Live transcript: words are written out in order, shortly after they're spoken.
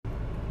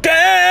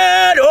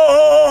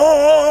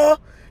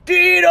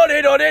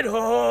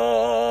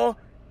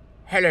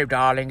Hello,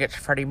 darling, it's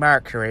Freddie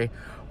Mercury.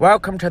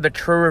 Welcome to the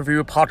True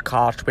Review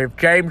podcast with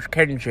James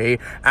Kinsey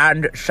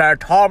and Sir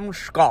Tom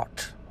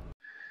Scott.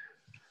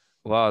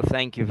 Well,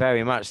 thank you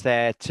very much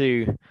there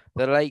to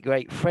the late,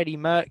 great Freddie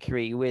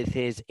Mercury with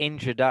his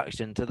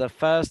introduction to the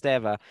first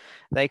ever,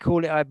 they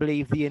call it, I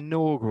believe, the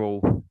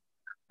inaugural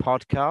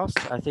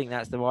podcast. I think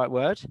that's the right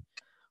word.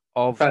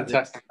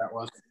 Fantastic, that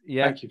was.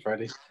 Yeah. Thank you,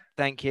 Freddie.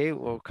 Thank you.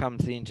 We'll come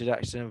to the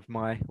introduction of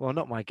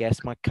not my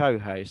guest, my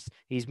co-host.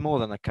 He's more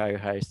than a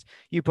co-host.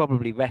 You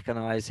probably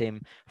recognize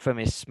him from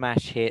his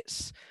smash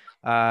hits,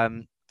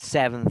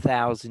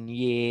 7,000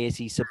 Years.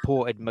 He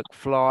supported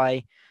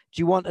McFly.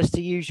 Do you want us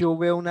to use your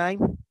real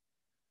name?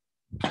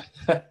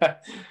 Go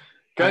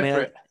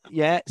for it.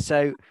 Yeah.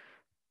 So,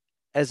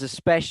 as a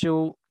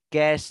special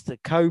guest, a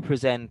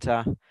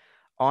co-presenter,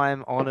 I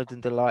am honoured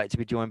and delighted to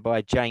be joined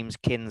by James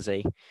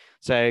Kinsey.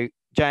 So,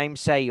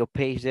 James, say your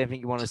piece.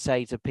 Anything you want to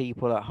say to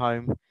people at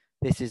home?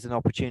 This is an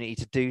opportunity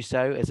to do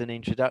so as an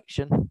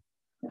introduction.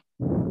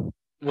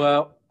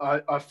 Well,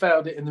 I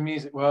failed it in the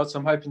music world, so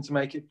I'm hoping to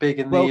make it big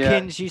in the... Well,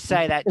 Kins, you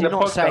say that. Do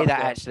not say that,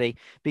 world. actually,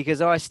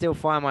 because I still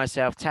find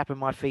myself tapping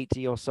my feet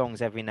to your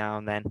songs every now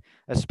and then,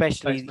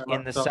 especially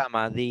in the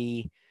summer.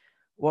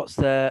 What's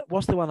the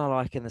one I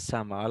like in the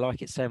summer? I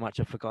like it so much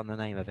I've forgotten the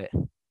name of it.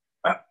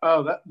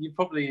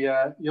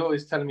 You're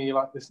always telling me you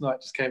like This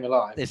Night Just Came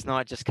Alive. This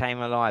Night Just Came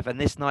Alive. And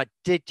this night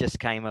did just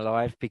came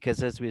alive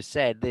because, as we've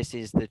said, this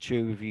is the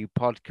True Review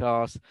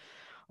podcast.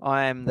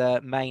 I am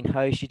the main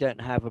host. You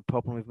don't have a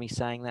problem with me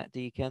saying that,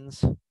 do you,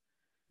 Kins?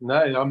 No,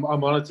 I'm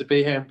honoured to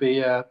be here and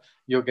be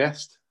your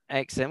guest.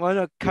 Excellent. Well,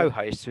 no,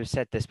 co-host. We've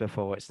said this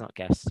before. It's not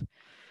guest.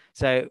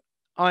 So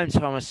I'm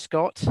Thomas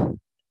Scott.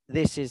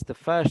 This is the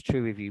first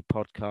True Review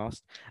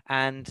podcast.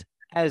 And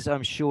as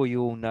I'm sure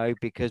you all know,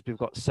 because we've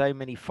got so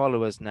many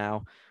followers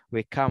now,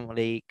 we're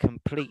currently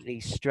completely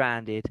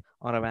stranded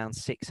on around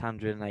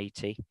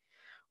 680.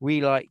 We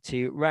like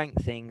to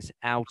rank things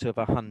out of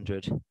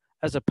 100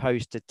 as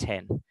opposed to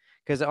 10,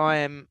 because I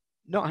am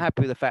not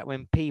happy with the fact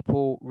when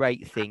people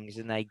rate things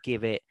and they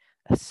give it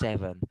a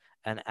 7,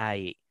 an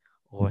 8,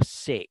 or a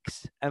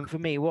 6. And for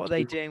me, what are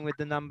they doing with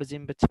the numbers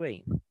in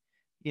between?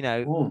 You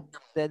know,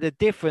 the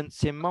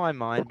difference in my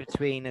mind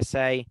between,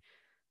 say,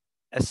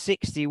 a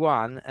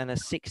 61 and a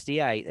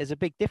 68, there's a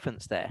big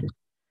difference there.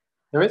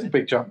 There is a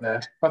big jump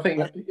there. I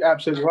think you're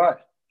absolutely right.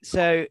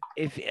 So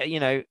if,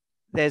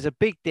 there's a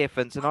big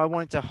difference, and I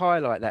wanted to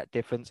highlight that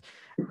difference.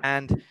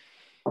 And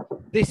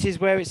this is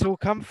where it's all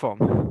come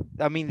from.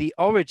 I mean, the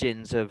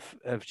origins of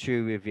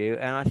True Review,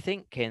 and I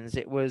think, Kins,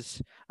 to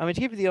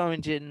give you the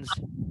origins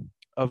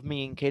of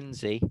me and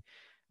Kinsey,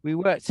 we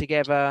worked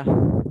together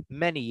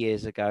many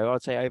years ago.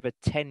 I'd say over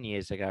 10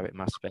 years ago it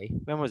must be.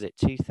 When was it?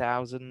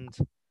 2000?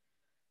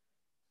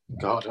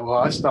 God, well,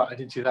 I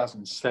started in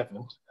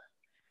 2007.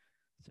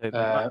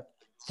 So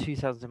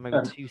 2000, maybe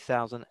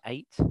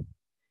 2008?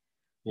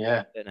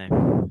 Yeah. I don't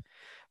know.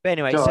 But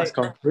anyway, God, that's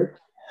gone quick.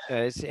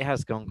 It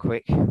has gone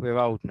quick. We're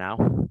old now.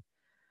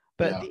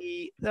 But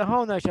the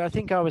whole notion, I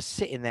think I was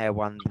sitting there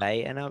one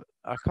day, and I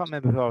can't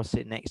remember who I was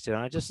sitting next to,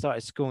 and I just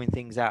started scoring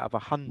things out of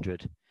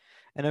 100.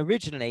 And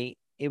originally,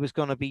 it was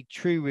going to be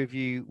True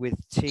Review with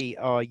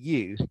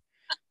TRU.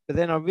 But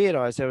then I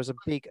realized there was a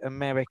big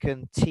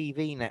American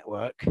TV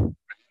network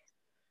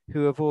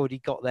who have already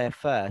got there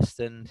first,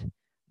 and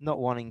not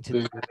wanting to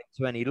get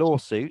into any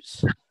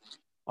lawsuits,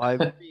 I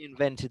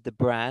reinvented the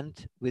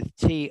brand with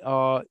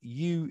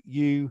TRUU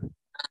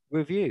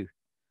Review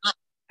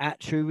at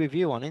True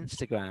Review on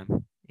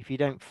Instagram. If you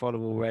don't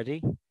follow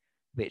already,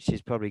 which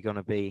is probably going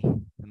to be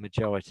the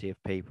majority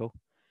of people,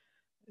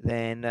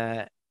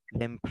 then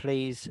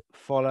please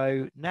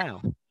follow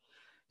now.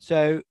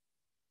 So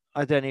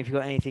I don't know if you've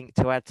got anything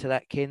to add to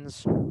that,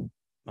 Kins.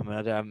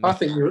 I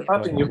think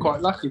you're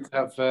quite lucky to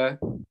have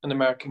an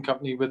American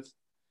company with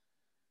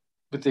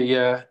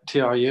the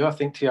TRU. I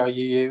think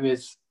TRUU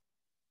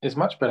is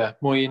much better,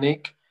 more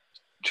unique,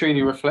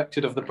 truly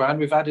reflected of the brand.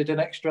 We've added an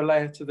extra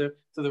layer to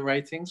the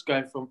ratings,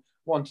 going from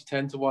 1 to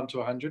 10 to 1 to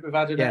 100. We've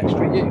added an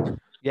extra U.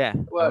 Yeah,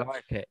 I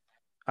like it.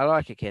 I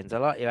like it, Kins. I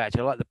like you,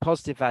 actually. I like the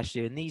positive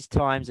attitude. In these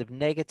times of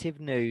negative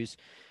news,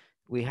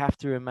 we have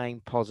to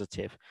remain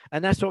positive.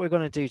 And that's what we're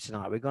going to do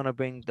tonight. We're going to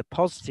bring the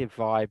positive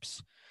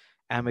vibes,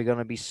 and we're going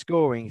to be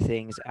scoring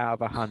things out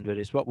of 100.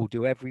 It's what we'll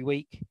do every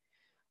week.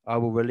 I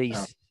will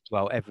release,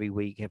 every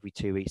week, every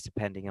 2 weeks,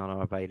 depending on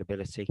our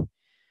availability.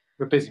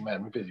 We're busy,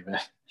 man.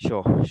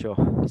 Sure.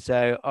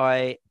 So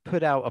I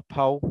put out a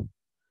poll,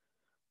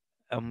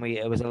 and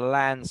it was a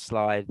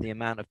landslide, the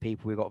amount of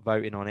people we got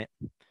voting on it,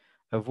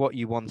 of what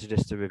you wanted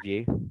us to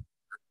review.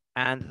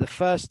 And the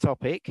first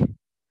topic,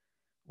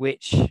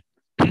 which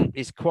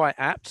is quite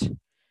apt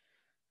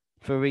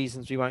for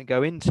reasons we won't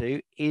go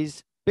into,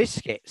 is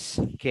biscuits,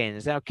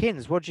 Kins. Now,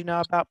 Kins, what do you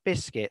know about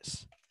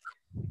biscuits?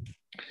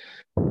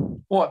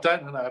 What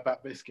don't I know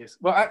about biscuits?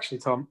 Well, actually,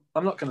 Tom,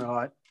 I'm not going to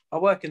lie. I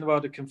work in the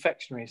world of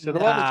confectionery, so the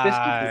world of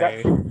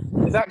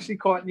biscuits is actually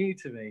quite new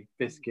to me,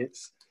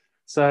 biscuits.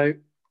 So,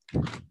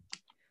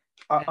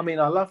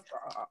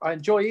 I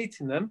enjoy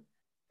eating them,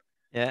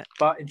 Yeah.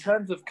 But in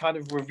terms of kind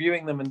of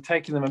reviewing them and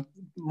taking them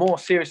more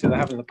seriously than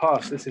I have in the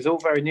past, this is all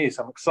very new.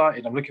 So I'm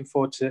excited. I'm looking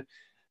forward to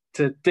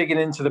digging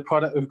into the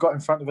product we've got in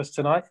front of us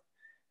tonight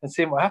and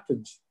seeing what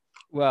happens.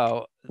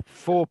 Well,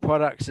 4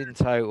 products in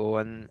total,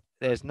 and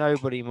there's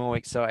nobody more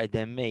excited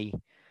than me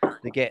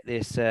to get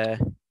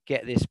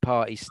this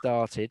party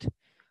started.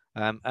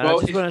 And I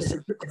just want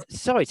to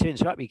sorry to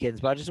interrupt you, Kins,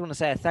 but I just want to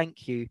say a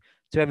thank you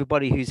to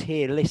everybody who's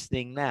here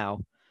listening now.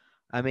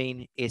 I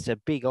mean, it's a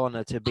big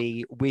honor to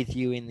be with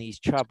you in these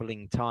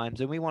troubling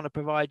times, and we want to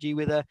provide you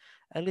with a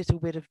little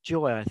bit of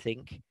joy, I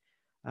think,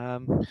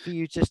 for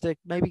you just to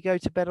maybe go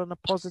to bed on a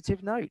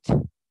positive note.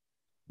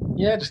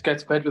 Yeah, just go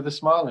to bed with a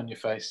smile on your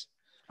face.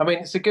 I mean,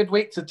 it's a good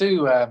week to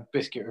do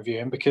biscuit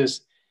reviewing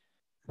because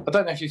I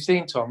don't know if you've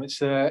seen, Tom.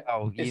 It's a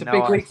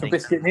big week for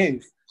biscuit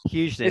news.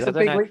 Hugely. It's a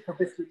big week for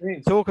biscuit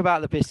news. Talk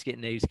about the biscuit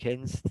news,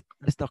 Kins.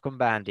 Let's knock on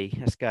bandy.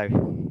 Let's go.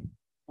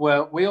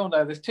 Well, we all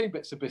know there's 2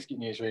 bits of biscuit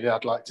news, really,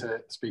 I'd like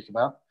to speak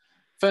about.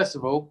 First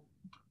of all,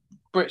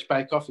 British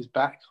Bake Off is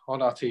back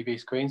on our TV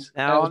screens.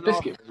 Now,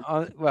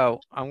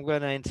 I'm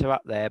going to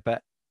interrupt there,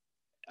 but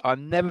I've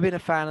never been a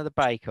fan of the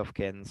Bake Off,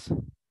 Kins.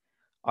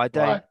 I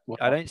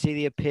don't see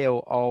the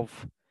appeal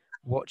of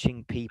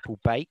watching people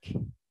bake.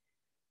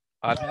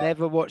 I've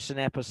never watched an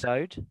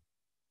episode,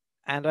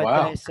 and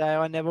I dare say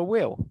I never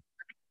will.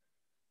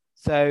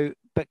 So,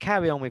 but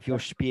carry on with your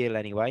spiel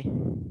anyway.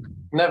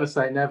 Never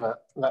say never.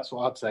 That's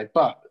what I'd say.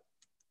 But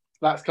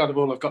that's kind of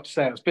all I've got to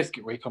say. It was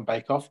Biscuit Week on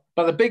Bake Off.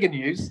 But the bigger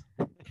news,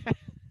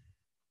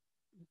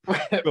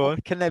 go on,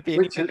 can there be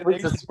which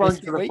has sprung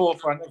to the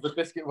forefront of the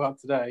biscuit world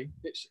today?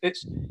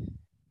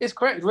 It's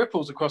created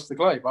ripples across the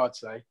globe, I'd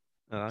say.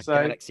 So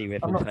galaxy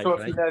ripples, I'm not sure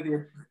if you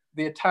know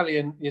the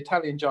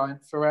Italian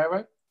giant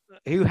Ferrero.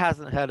 Who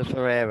hasn't heard of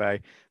Ferrero?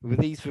 With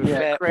these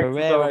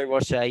Ferrero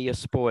Rocher, you're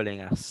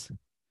spoiling us.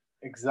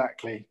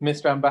 Exactly.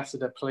 Mr.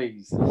 Ambassador,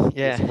 please.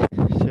 Yeah,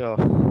 sure.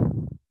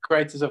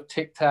 Creators of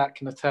Tic Tac,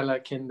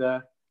 Nutella,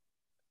 Kinder.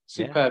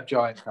 Superb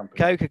giant company.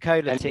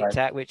 Coca-Cola Tic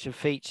Tac, which have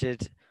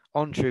featured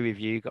on True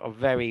Review, got a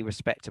very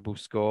respectable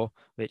score,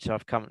 which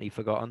I've currently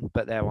forgotten,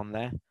 but they're on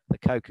there. The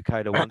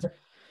Coca-Cola ones.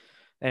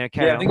 I think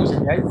it was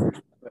in the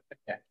 80s.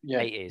 Yeah,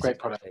 80s, great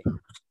product.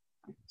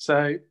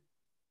 So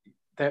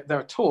there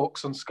are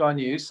talks on Sky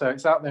News, so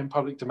it's out there in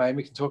public domain.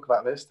 We can talk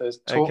about this. There's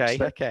talks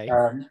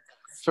that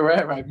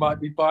Ferrero might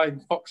be buying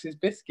Fox's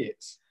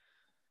biscuits.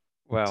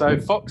 Well, so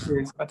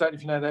Fox's, I don't know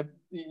if you know that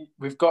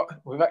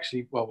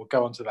we'll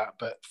go on to that,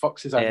 but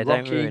Fox's own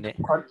Rocky,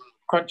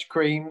 Crunch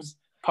Creams,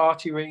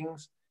 Party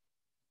Rings,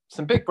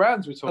 some big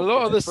brands we're talking. A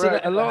lot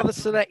of the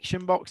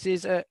selection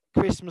boxes at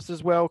Christmas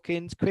as well,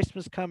 Kins.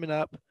 Christmas coming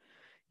up.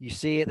 You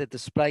see it, the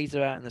displays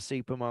are out in the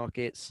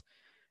supermarkets.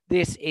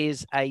 This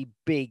is a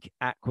big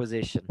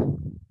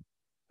acquisition.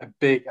 A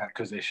big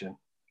acquisition.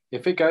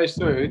 If it goes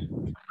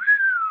through.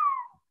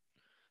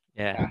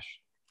 Yeah, cash.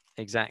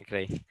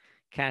 Exactly.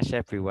 Cash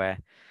everywhere.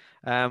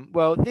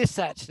 Well, this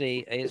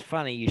actually is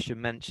funny you should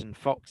mention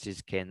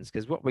Fox's, Kins,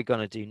 because what we're going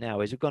to do now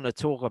is we're going to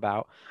talk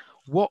about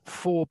what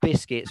 4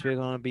 biscuits we're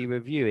going to be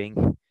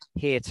reviewing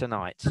here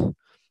tonight.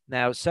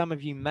 Now, some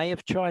of you may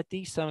have tried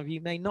these, some of you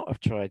may not have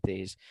tried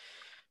these.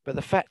 But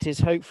the fact is,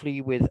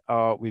 hopefully with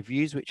our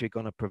reviews, which we're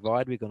going to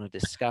provide, we're going to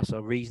discuss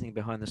our reasoning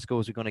behind the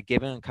scores we're going to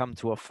give and come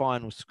to a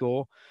final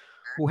score,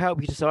 will help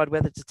you decide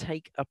whether to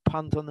take a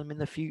punt on them in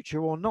the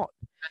future or not.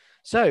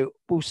 So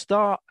we'll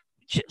start.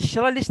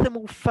 Shall I list them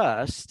all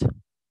first?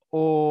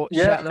 Or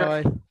shall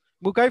I?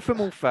 We'll go from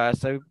all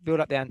first, so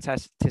build up the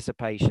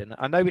anticipation.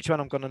 I know which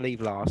one I'm going to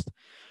leave last.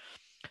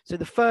 So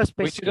the first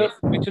biscuit...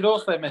 We should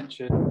also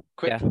mention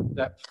quickly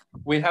that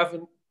we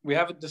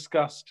haven't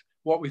discussed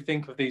what we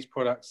think of these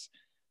products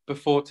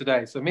before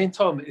today. So me and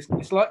Tom,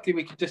 it's likely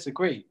we could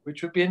disagree,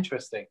 which would be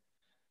interesting.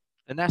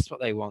 And that's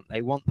what they want.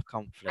 They want the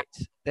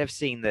conflict. They've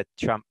seen the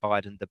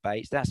Trump-Biden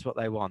debates. That's what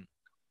they want.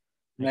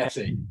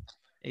 Messy.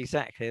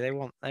 Exactly. They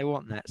want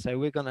that. So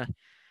we're going to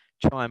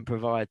try and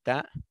provide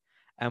that.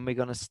 And we're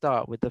going to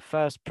start with the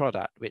first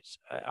product, which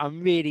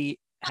I'm really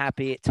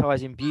happy. It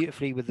ties in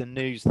beautifully with the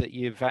news that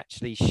you've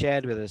actually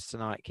shared with us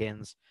tonight,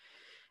 Kins.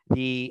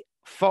 The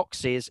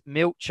Fox's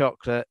milk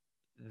chocolate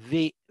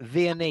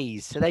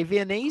Viennese. Are they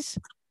Viennese?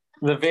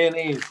 The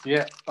Viennese,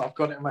 yeah. I've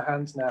got it in my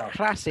hands now.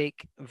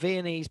 Classic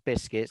Viennese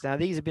biscuits. Now,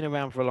 these have been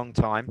around for a long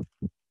time.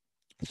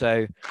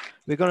 So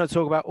we're going to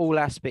talk about all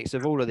aspects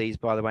of all of these,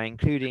 by the way,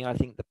 including, I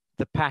think,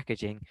 the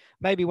packaging.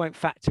 Maybe won't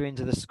factor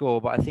into the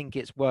score, but I think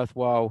it's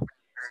worthwhile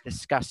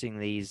discussing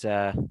these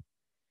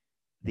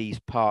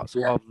parts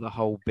of the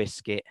whole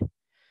biscuit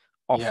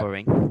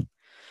offering. Yeah.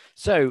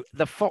 So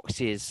the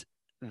Fox's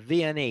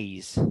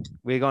Viennese,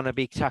 we're going to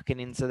be tucking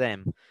into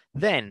them.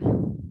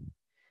 Then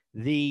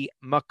the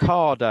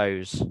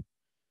Mercados.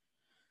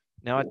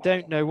 Now, I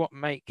don't know what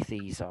make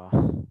these are.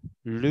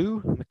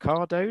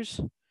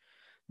 Mercados?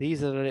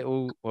 These are the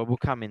little, well, we'll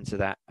come into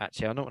that,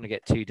 actually. I don't want to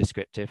get too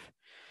descriptive.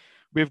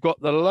 We've got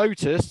the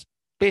Lotus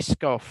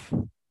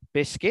Biscoff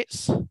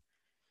biscuits.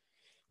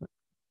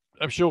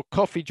 I'm sure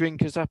coffee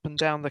drinkers up and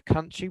down the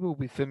country will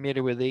be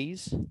familiar with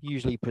these.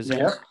 Usually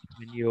present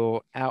when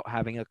you're out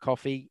having a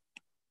coffee,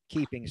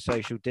 keeping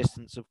social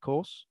distance, of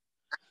course,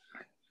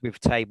 with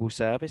table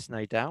service,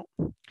 no doubt.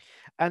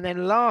 And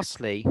then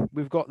lastly,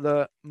 we've got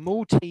the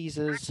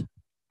Maltesers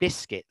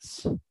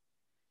biscuits.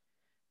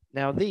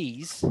 Now,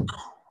 these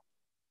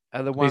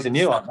are the ones. These are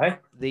new, aren't they?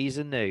 These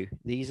are new.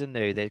 These are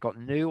new. They've got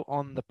new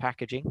on the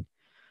packaging,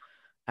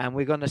 and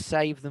we're going to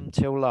save them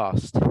till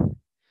last.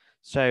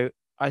 So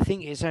I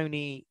think it's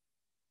only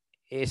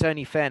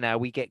fair now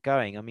we get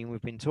going. I mean,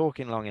 we've been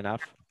talking long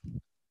enough.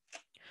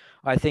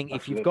 I think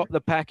if you've got the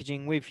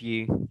packaging with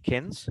you,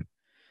 Kins,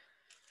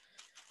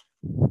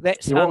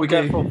 let's what we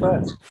go for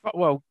first.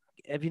 Well,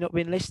 have you not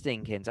been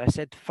listening, Kins? I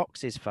said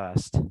Foxes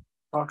first.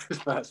 Foxes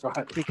first,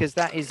 right? Because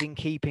that is in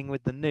keeping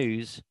with the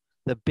news,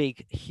 the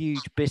big,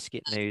 huge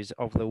biscuit news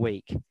of the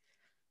week.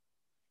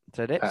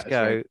 So let's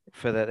go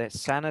for the. Let's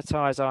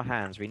sanitize our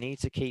hands. We need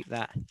to keep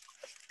that.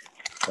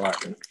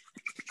 Right.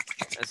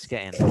 Let's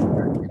get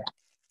in.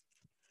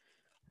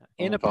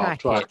 In a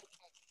packet. Right.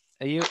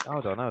 Are you?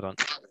 Hold on.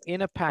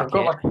 In a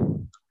packet.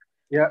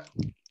 Yeah.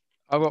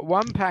 I've got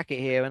one packet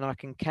here, and I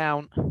can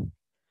count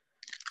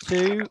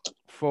 2,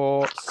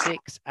 4,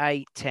 6,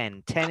 8,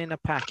 10. 10 in a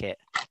packet.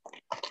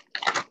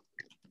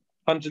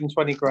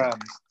 120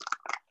 grams.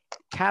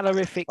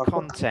 Calorific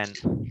content.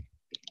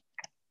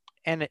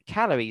 And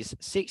calories,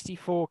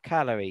 64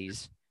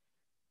 calories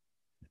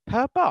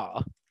per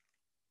bar.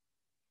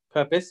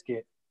 Per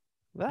biscuit.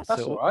 That's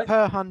all right.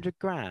 Per 100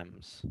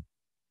 grams.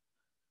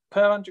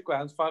 Per 100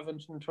 grams,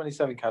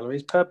 527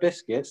 calories. Per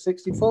biscuit,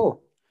 64.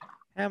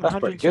 That's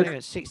pretty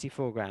good.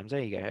 64 grams.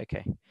 There you go.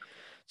 Okay.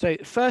 So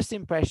first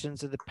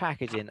impressions of the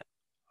packaging.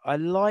 I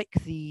do like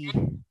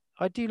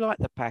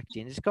the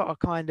packaging. It's got a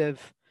kind of,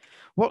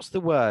 what's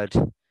the word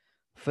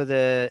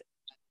for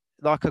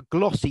like a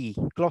glossy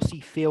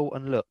feel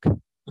and look.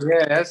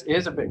 Yeah, it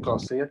is a bit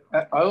glossy.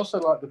 I also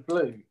like the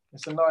blue.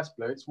 It's a nice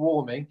blue. It's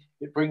warming.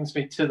 It brings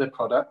me to the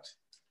product.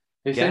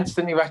 It's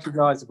instantly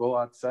recognizable,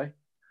 I'd say.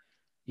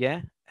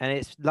 Yeah, and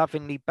it's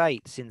lovingly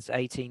baked since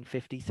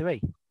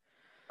 1853.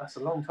 That's a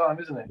long time,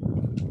 isn't it?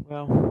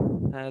 Well,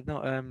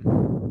 not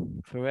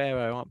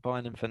Ferrero aren't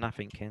buying them for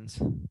nothing,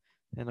 Kins.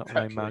 They're not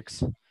no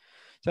mugs.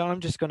 So I'm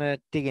just going to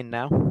dig in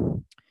now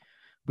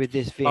with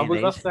this Viennese. We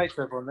must say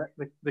to everyone that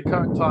the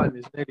current time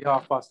is nearly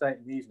 8:30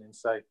 in the evening,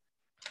 so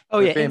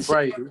being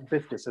brave eating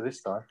biscuits at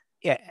this time.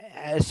 Yeah,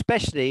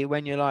 especially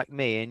when you're like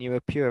me and you're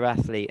a pure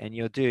athlete and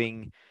you're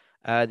doing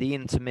the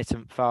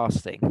intermittent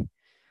fasting.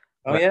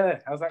 Oh, yeah.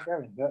 How's that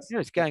going?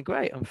 It's going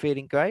great. I'm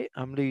feeling great.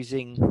 I'm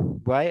losing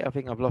weight. I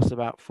think I've lost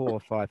about 4 or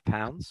 5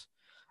 pounds.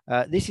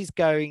 This is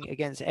going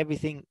against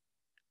everything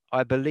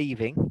I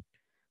believe in,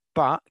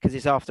 but because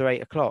it's after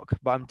 8 o'clock,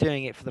 but I'm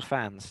doing it for the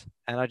fans.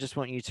 And I just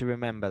want you to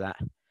remember that.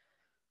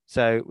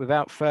 So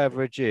without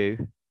further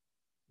ado,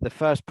 the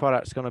first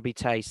product's going to be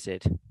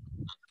tasted.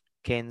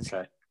 Kins,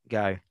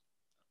 go.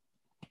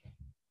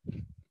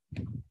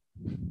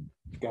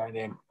 Going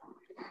in.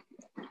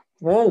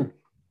 Whoa.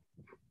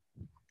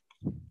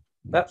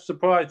 That's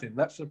surprising.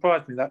 That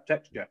surprised me, that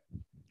texture.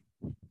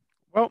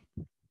 Well,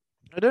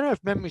 I don't know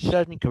if memory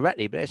serves me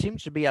correctly, but there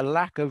seems to be a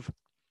lack of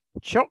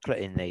chocolate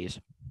in these.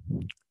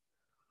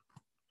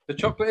 The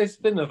chocolate is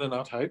thinner than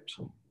I'd hoped.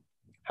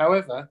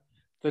 However,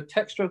 the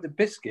texture of the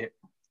biscuit,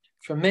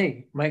 for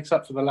me, makes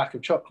up for the lack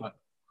of chocolate.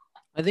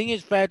 I think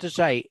it's fair to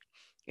say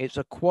it's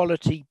a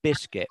quality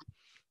biscuit.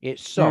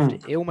 It's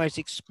soft. It almost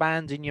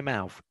expands in your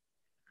mouth.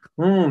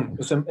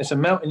 It's a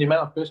melt in your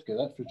mouth biscuit,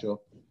 that's for sure.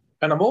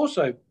 And I'm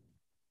also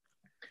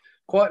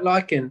quite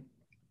liking,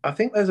 I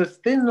think there's a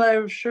thin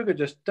layer of sugar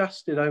just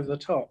dusted over the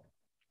top.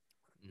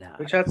 No.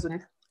 Which adds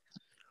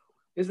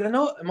is there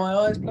not? Are my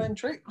eyes playing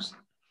tricks?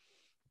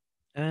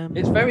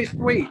 It's very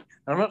sweet.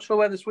 I'm not sure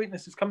where the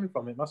sweetness is coming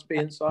from. It must be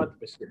inside the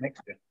biscuit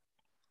mixture.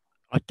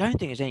 I don't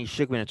think there's any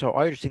sugar in it at all.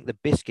 I just think the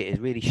biscuit is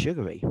really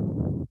sugary.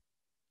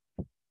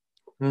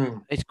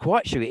 It's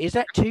quite sugary. Is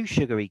that too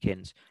sugary,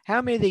 Kins?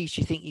 How many of these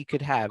do you think you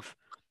could have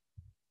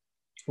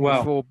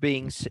before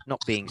feeling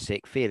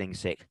sick?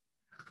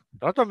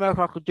 I don't know if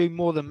I could do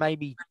more than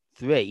maybe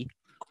 3.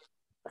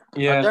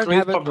 Yeah, 3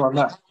 is probably on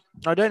that.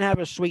 I don't have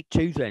a sweet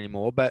tooth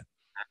anymore, but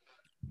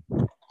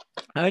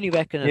I only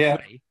reckon a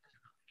 3.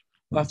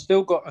 I've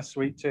still got a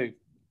sweet tooth,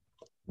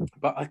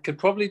 but I could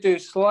probably do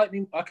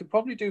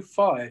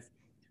 5,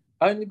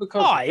 only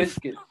because the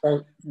biscuit.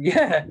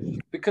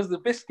 Because the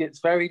biscuit's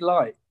very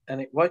light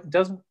and it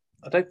doesn't.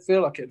 I don't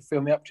feel like it'd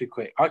fill me up too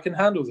quick. I can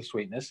handle the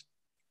sweetness.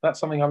 That's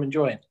something I'm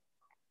enjoying.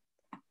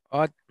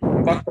 But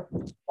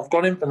I've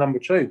gone in for number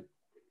 2.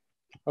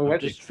 I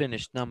just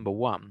finished number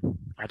 1.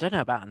 I don't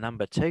know about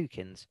number 2,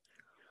 Kins.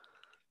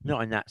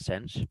 Not in that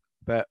sense,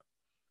 but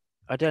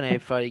I don't know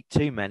if I eat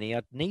too many.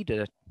 I'd need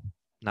a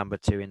number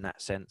 2 in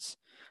that sense.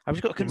 I've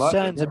just got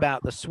concerns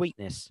about the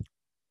sweetness.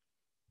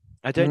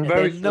 I don't know.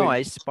 They're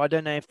nice, but I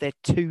don't know if they're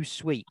too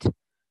sweet.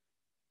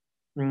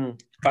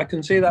 I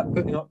can see that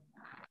putting a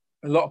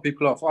lot of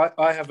people off.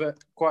 I have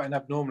quite an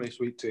abnormally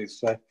sweet tooth,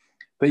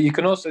 but you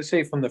can also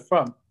see from the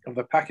front of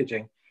the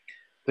packaging,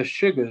 the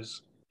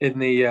sugars in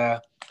the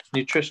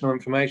nutritional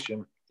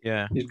information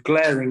is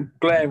glaring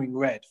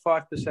red.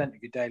 5% of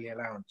your daily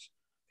allowance,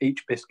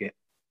 each biscuit.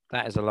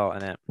 That is a lot,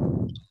 isn't it?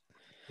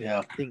 Yeah.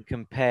 I think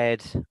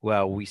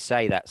we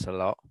say that's a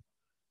lot.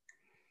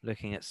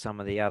 Looking at some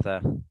of the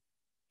other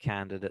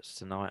candidates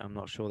tonight, I'm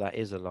not sure that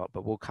is a lot,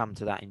 but we'll come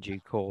to that in due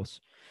course.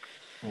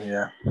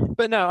 Yeah.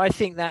 But no, I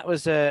think that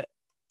was an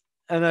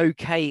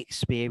okay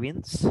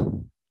experience.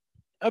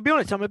 I'll be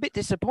honest, I'm a bit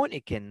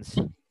disappointed, Kins.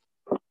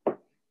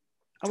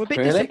 I'm a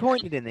bit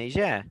disappointed in these,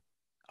 yeah.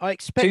 I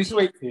expected too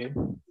sweet for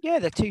you. Yeah,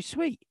 they're too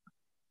sweet.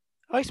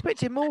 I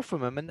expected more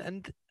from them,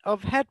 and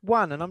I've had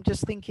one, and I'm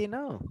just thinking,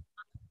 oh.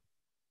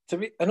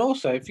 And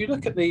also, if you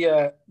look at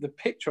the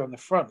picture on the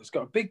front, it's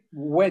got a big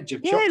wedge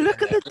of chocolate. Yeah,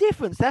 look at the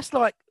difference. That's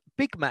like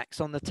Big Macs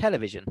on the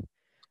television.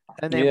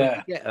 And then when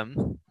you get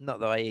them, not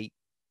that I eat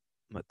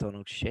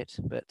McDonald's shit,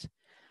 but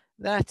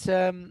that,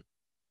 the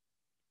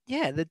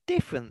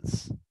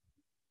difference,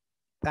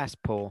 that's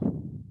poor.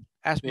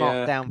 That's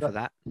marked down for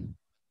that.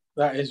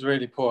 That is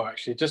really poor,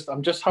 actually.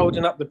 I'm just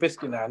holding up the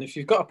biscuit now, and if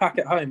you've got a pack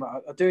at home, I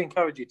do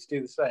encourage you to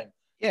do the same.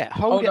 Yeah,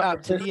 hold it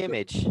up to the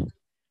image.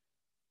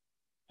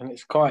 And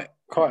it's quite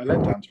a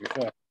letdown, to be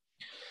fair.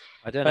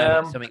 I don't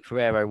know. Something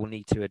Ferrero will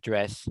need to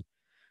address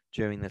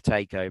during the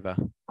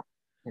takeover.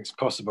 It's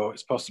possible.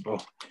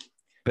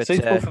 But,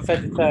 suitable for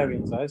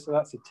vegetarians, though, so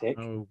that's a tick.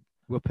 Oh,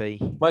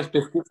 whoopee. Most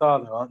biscuits are,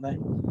 though, aren't they?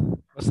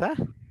 What's that?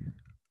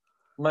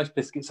 Most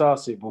biscuits are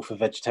suitable for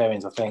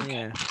vegetarians, I think.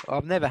 Yeah,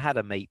 I've never had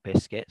a meat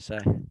biscuit, so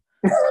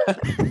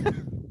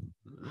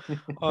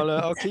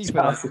I'll keep it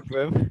up for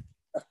them.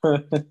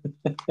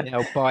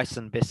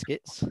 Bison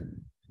biscuits.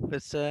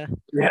 But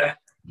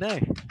no,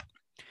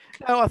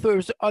 I thought it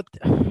was.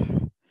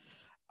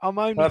 I'm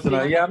only.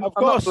 I've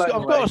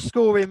got a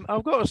score in.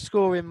 I've got a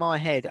score in my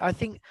head. I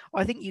think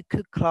you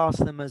could class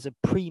them as a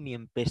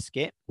premium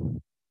biscuit,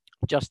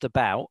 just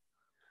about.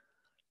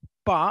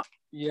 But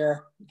yeah,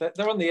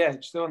 they're on the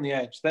edge.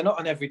 They're not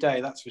an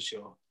everyday, that's for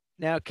sure.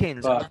 Now,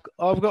 Kins, I've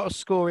got a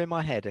score in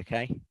my head.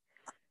 Okay.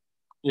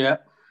 Yeah.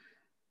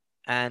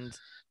 And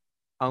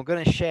I'm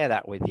going to share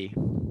that with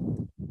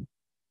you.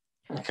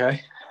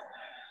 Okay.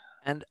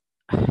 And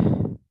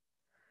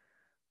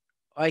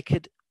I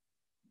could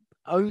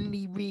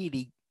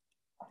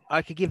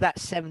give that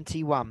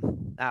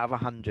 71 out of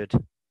 100.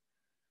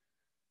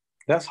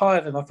 That's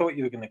higher than I thought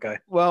you were going to go.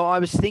 Well, I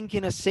was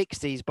thinking of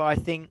 60s, but I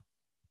think,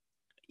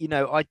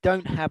 I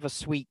don't have a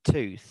sweet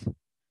tooth.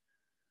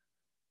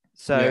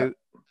 So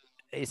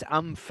it's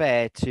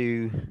unfair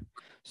to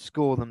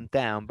score them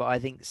down, but I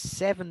think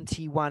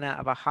 71 out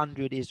of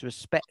 100 is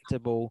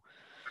respectable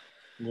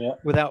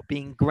without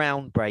being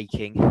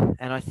groundbreaking.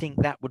 And I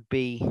think that would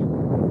be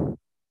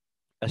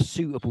a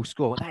suitable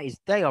score.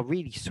 They are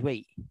really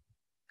sweet.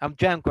 I'm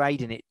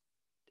downgrading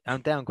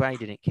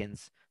it,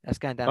 Kins. That's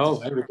going down.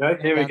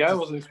 Here we go. I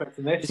wasn't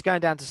expecting this. It's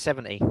going down to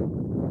 70.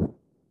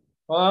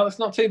 Well, it's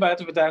not too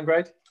bad of a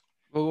downgrade.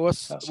 Well,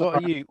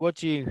 what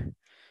do you?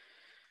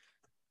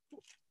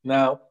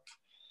 Now,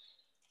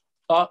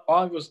 I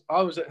was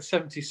at a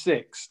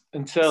 76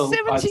 until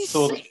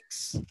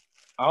 76.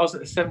 I was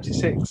at a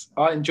 76.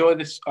 I enjoy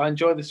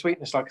the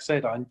sweetness, like I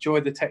said. I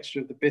enjoy the texture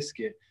of the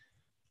biscuit.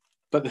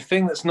 But the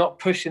thing that's not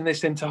pushing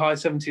this into high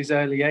 70s,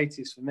 early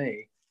 80s for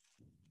me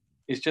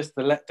is just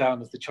the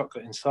letdown of the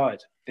chocolate inside.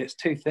 It's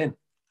too thin.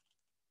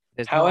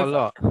 There's not a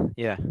lot.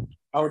 Yeah.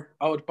 I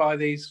would buy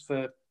these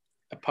for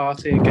a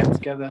party, a get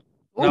together.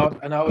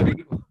 And I would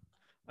eat.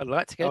 I'd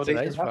like to go to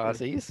those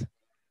parties.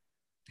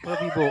 What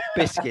have you bought?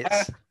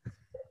 Biscuits.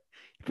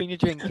 Bring your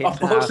drink in. I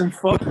bought some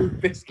fucking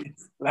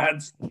biscuits,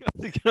 lads.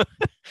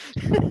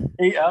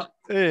 Eat up.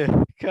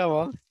 Yeah, come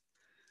on.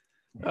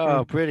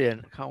 Oh,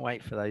 brilliant. Can't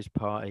wait for those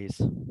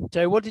parties.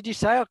 So what did you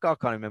say? I can't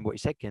remember what you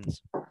said,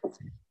 Kins.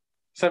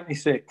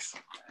 76.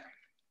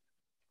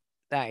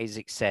 That is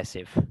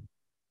excessive.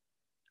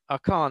 I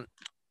can't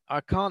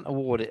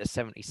award it a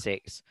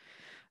 76.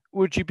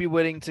 Would you be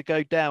willing to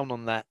go down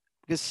on that?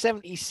 Because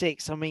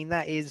 76, I mean,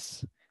 that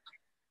is...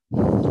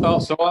 Oh,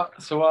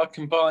 so I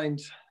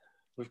combined...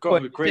 We've got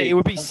to agree. It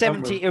would be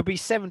 70. It would be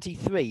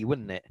 73,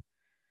 wouldn't it?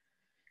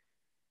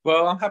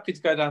 Well, I'm happy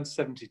to go down to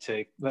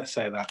 72. Let's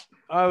say that.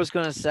 I was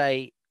going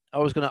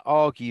to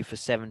argue for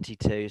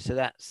 72. So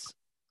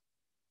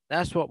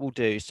that's what we'll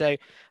do. So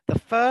the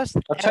first...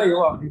 I'll tell you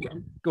what.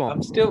 Go on.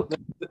 I'm still...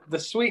 The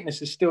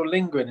sweetness is still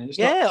lingering. And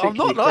I'm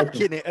not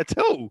liking it at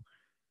all.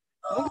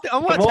 I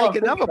might take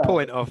another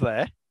point off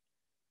there.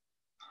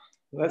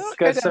 Let's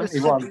go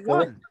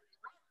 71.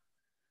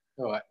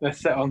 All right, let's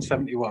set on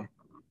 71.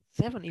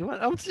 71.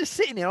 I'm just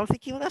sitting here. I'm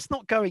thinking, well, that's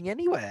not going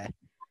anywhere.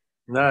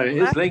 No, it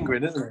is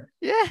lingering, isn't it?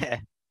 Yeah.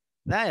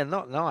 They are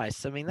not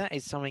nice. I mean, that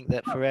is something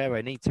that Ferrero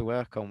need to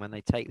work on when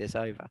they take this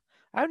over.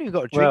 I haven't even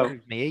got a drink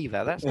with me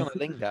either. That's going to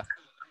linger.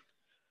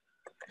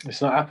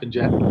 It's not happened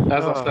yet.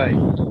 As I say,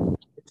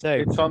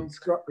 it's on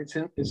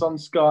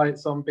Sky,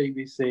 it's on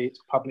BBC, it's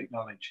public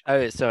knowledge.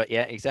 Oh, so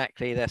yeah,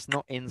 exactly. That's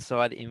not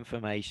inside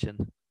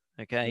information.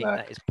 Okay, no.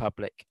 That is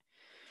public.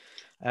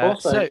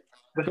 Also,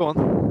 go on.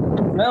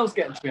 The smell's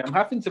getting to me. I'm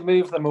having to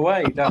move them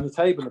away down the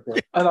table a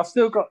bit, and I've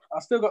still got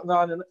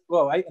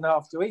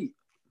 8.5 to eat.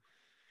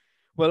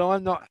 Well,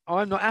 I'm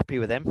not happy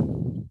with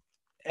them.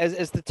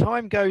 As the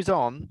time goes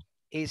on,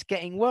 it's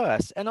getting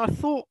worse. And I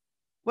thought,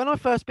 when I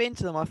first bit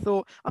into them, I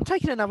thought, I'm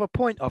taking another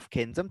point off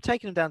Kins. I'm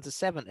taking them down to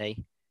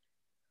 70.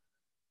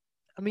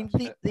 I mean,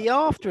 the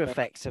after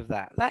effects of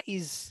that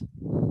is,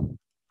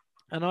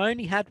 and I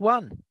only had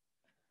one.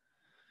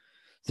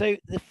 So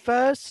the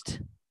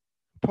first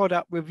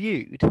product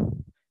reviewed,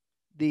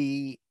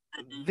 the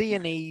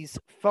Viennese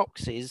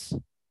Foxes,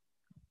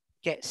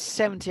 get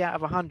 70 out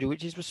of 100,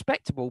 which is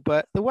respectable.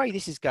 But the way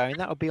this is going,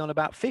 that will be on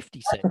about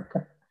 56.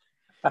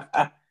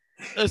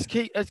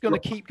 It's going to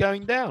keep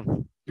going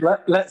down.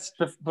 Let's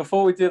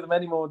before we do them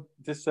any more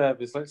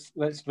disservice,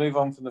 let's move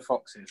on from the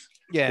Foxes.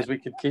 Yeah, because we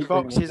could keep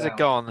Foxes are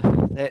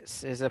gone.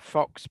 There's a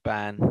Fox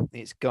ban.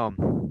 It's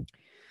gone.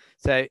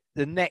 So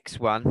the next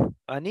one,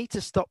 I need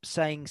to stop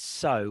saying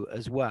 "so"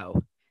 as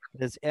well.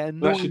 That's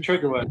your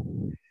trigger word.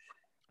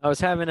 I was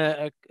having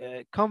a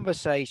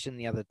conversation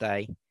the other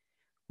day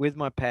with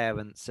my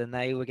parents, and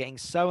they were getting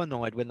so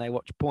annoyed when they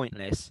watch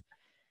Pointless,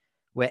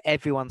 where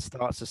everyone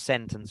starts a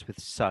sentence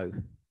with "so."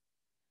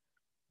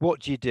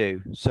 What do you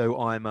do? So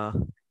I'm a.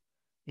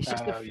 It's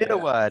just a filler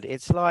word.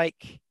 It's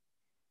like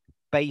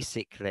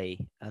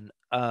basically an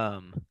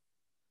I'm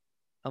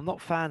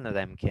not a fan of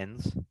them,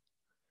 Kins.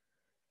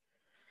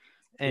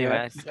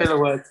 Anyway, filler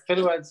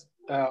words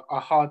are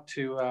hard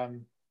to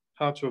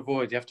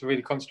avoid. You have to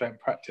really concentrate and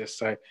practice.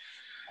 So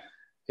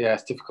yeah,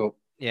 it's difficult.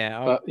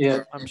 Yeah,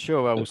 I'm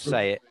sure I will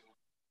say it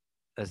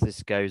as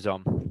this goes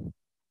on.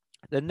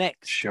 The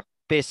next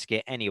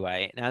biscuit,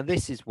 anyway. Now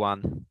this is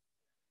one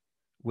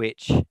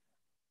which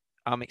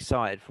I'm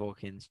excited for,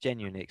 Kins.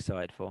 Genuinely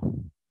excited for.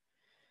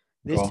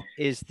 This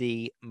is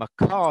the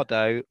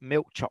Mikado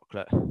milk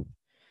chocolate.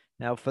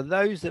 Now, for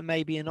those that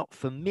maybe are not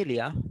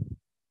familiar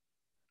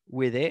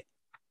with it,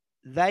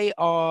 they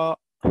are,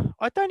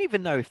 I don't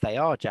even know if they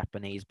are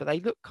Japanese, but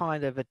they look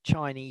kind of a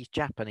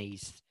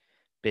Chinese-Japanese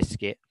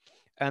biscuit.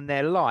 And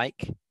they're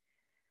like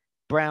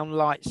brown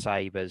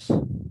lightsabers.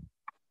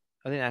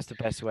 I think that's the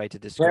best way to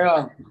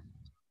describe them.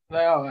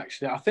 They are,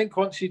 actually. I think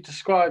once you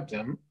describe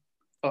them,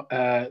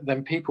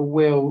 then people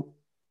will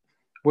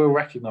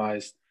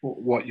recognise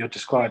what you're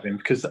describing,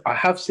 because I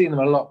have seen them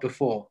a lot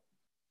before.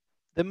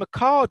 The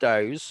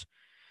Mikados,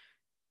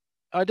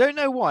 I don't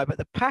know why, but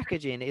the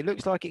packaging, it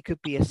looks like it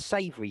could be a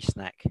savoury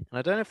snack. And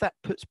I don't know if that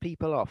puts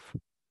people off.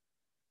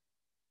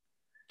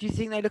 Do you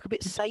think they look a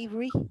bit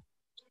savoury?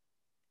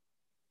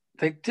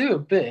 They do a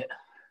bit.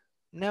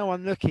 Now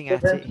I'm looking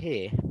at it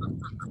here.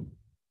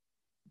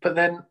 But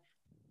then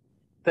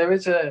there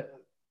is the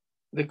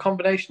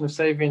combination of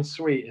savoury and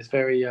sweet is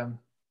very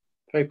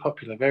very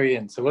popular, very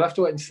in. So we'll have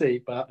to wait and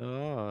see, but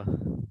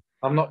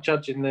I'm not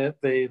judging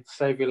the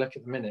savoury look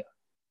at the minute.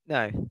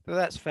 No, but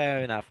that's fair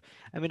enough.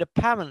 I mean,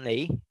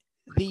 apparently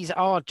these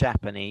are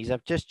Japanese.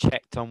 I've just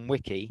checked on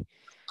Wiki,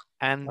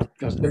 and I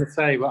was going to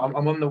say, well,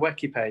 I'm on the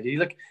Wiki page. You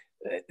look,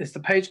 is the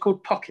page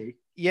called Pocky?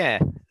 Yeah,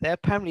 they're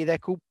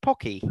called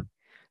Pocky.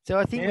 So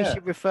I think we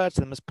should refer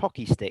to them as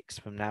Pocky Sticks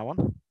from now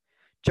on.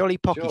 Jolly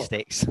Pocky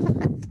Sticks.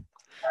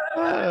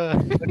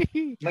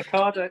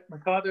 Mikado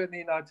in the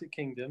United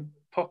Kingdom.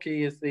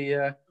 Pocky is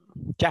the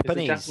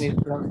Japanese.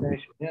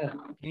 Pronunciation. Yeah.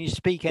 Can you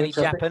speak any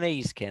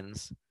Japanese,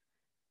 Kins?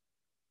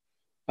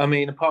 I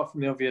mean, apart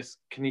from the obvious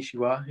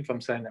konnichiwa, if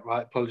I'm saying that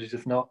right, apologies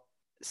if not.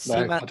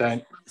 No, I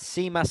don't.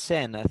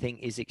 Simasen, I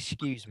think, is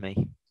excuse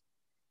me.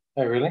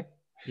 Oh, really?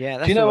 Yeah,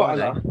 that's do you know what I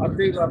love? I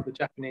do love the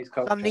Japanese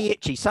culture.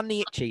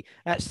 Sunny Ichi.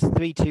 That's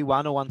 3, 2,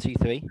 1 or 1, 2,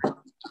 3.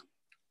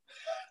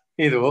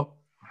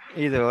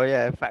 Either or,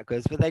 yeah,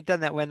 backwards. But they've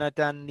done that when I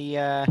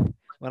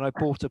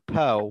bought a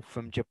pearl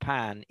from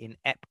Japan in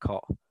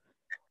Epcot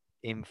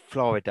in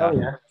Florida. Oh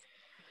yeah.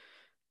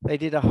 They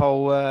did a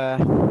whole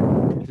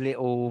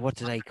little, what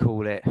do they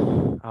call it?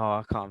 Oh,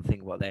 I can't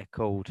think what they're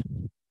called.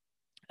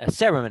 A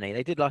ceremony.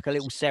 They did like a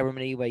little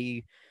ceremony where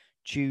you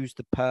choose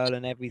the pearl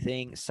and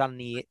everything.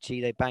 Sunny Itchy,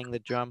 they bang the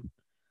drum.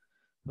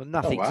 Well,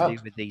 nothing to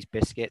do with these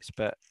biscuits,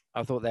 but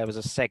I thought there was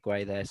a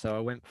segue there, so I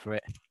went for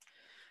it.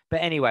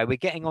 But anyway, we're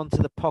getting on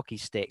to the Pocky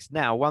Sticks.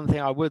 Now, one thing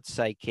I would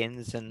say,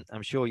 Kins, and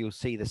I'm sure you'll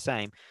see the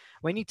same,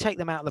 when you take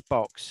them out of the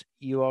box,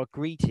 you are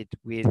greeted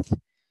with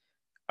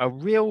a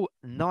real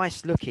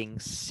nice looking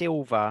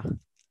silver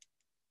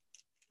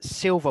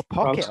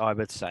pocket, I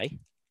would say.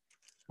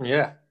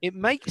 Yeah. It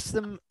makes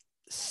them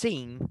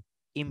seem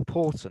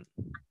important.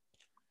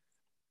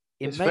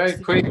 It's very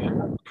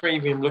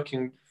premium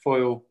looking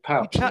foil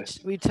pouch.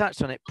 We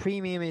touched on it.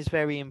 Premium is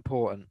very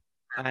important.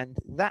 And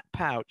that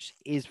pouch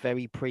is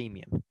very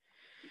premium.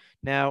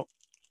 Now,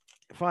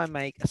 if I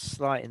make a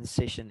slight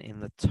incision in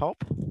the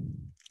top.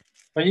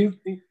 Are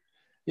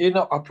you're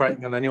not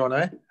operating on anyone,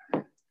 eh?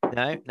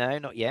 No,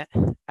 not yet.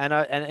 And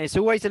it's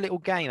always a little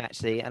game,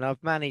 actually, and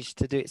I've managed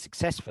to do it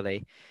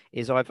successfully,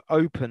 is I've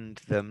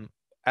opened them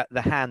at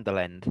the handle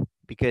end,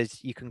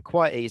 because you can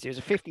quite easily, it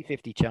was a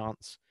 50-50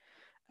 chance,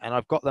 and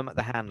I've got them at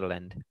the handle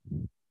end.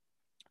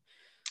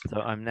 So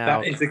I'm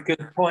now... That is a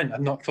good point. I've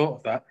not thought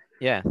of that.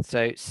 Yeah,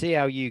 so see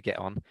how you get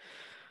on.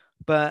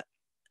 But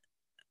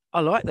I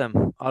like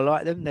them.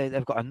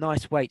 They've got a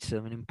nice weight to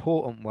them, an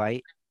important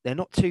weight. They're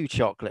not too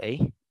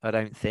chocolatey. I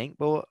don't think.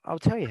 But I'll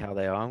tell you how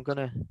they are. I'm going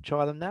to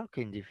try them now,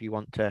 Kins, if you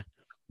want to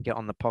get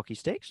on the Pocky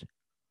Sticks.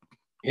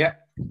 Yeah.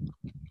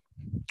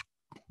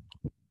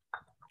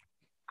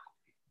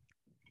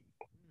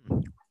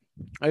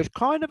 It's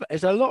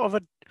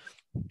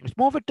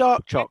more of a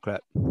dark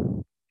chocolate,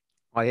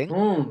 I think.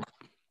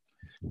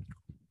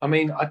 I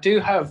mean,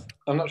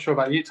 I'm not sure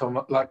about you,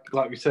 Tom, like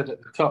we said at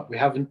the top, we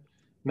haven't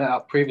met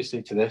up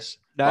previously to this.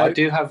 No. I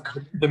do have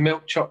the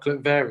milk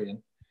chocolate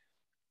variant,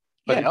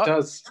 but it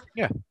does.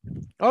 Yeah,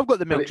 I've got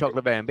the milk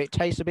chocolate variant, but it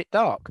tastes a bit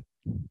dark.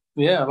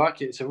 Yeah, I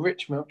like it. It's a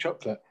rich milk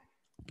chocolate,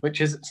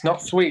 it's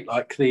not sweet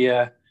like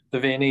the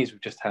Viennese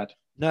we've just had.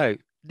 No,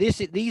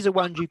 these are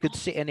ones you could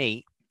sit and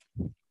eat.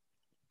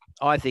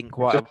 I think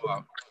quite a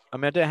lot. I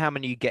mean, I don't know how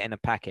many you get in a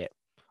packet.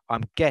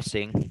 I'm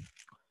guessing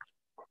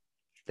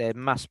there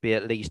must be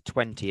at least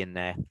 20 in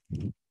there.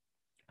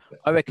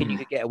 I reckon you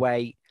could get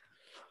away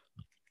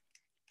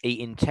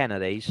eating 10 of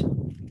these.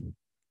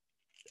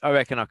 I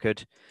reckon I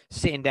could.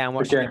 Sitting down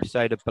watching an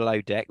episode of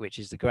Below Deck, which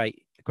is the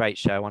great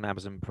show on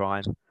Amazon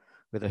Prime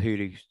with a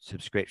Hulu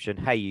subscription,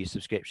 Hey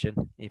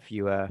subscription. If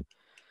you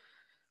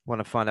want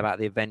to find about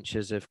the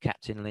adventures of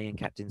Captain Lee and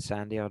Captain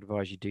Sandy, I'd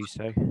advise you do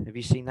so. Have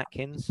you seen that,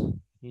 Kins?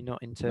 You're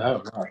not into?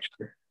 No,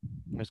 actually.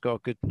 It's got a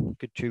good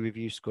true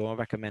review score. I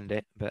recommend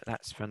it, but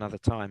that's for another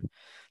time.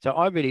 So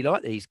I really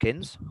like these,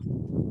 Kins.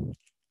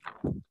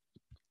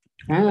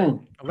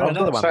 I've got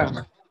another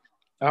one.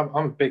 I'm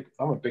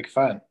a big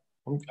fan.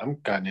 I'm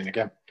going in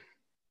again.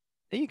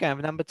 Are you going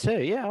for number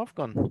 2? Yeah,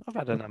 I've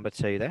had a number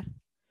 2 there.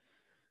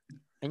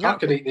 And I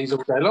could eat these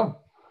all day long.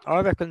 I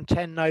reckon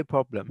 10, no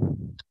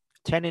problem.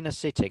 10 in a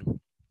sitting.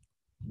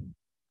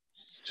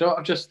 So what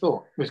I've just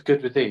thought was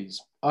good with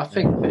these. I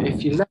think that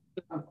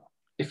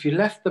if you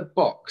left the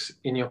box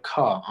in your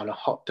car on a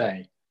hot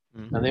day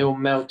and they all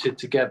melted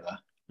together,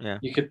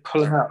 you could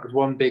pull them out with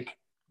one big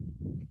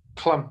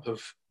clump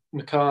of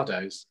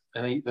Micados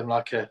and eat them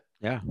like a...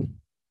 Yeah.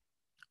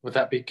 Would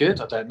that be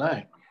good? I don't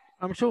know.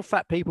 I'm sure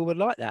fat people would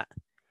like that.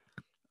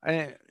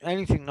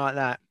 Anything like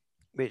that,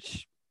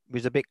 which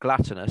was a bit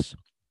gluttonous,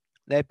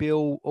 they'd be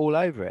all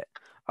over it.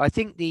 I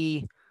think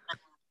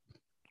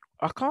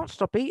I can't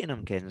stop eating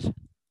them, Kins,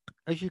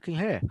 as you can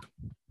hear.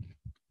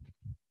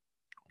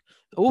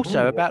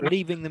 Also, about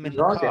leaving them in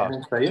the car.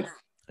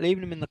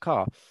 Leaving them in the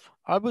car.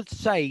 I would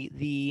say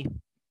the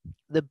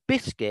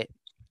biscuit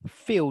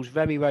feels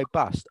very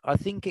robust. I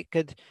think it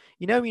could,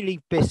 when you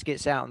leave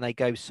biscuits out and they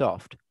go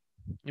soft.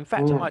 In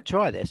fact, I might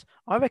try this.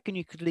 I reckon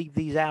you could leave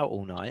these out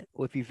all night,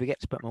 or if you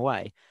forget to put them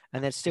away,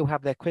 and they'd still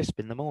have their crisp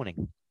in the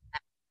morning.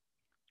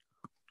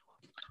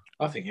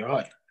 I think you're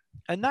right.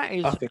 And that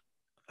is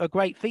a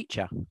great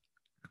feature.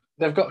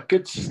 They've got a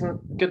good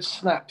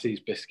snap, these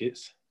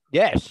biscuits.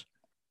 Yes.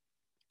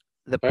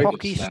 The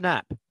Pocky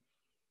Snap.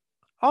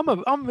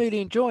 I'm really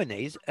enjoying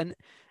these. And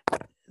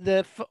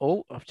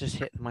I've just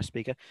hit my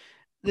speaker.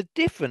 The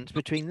difference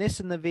between this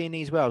and the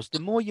Viennese Wells, the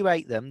more you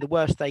ate them, the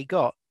worse they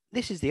got.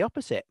 This is the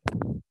opposite.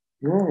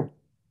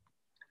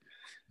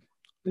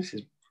 This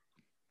is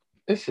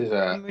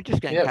we're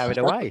just getting carried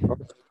away.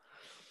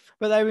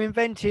 But they were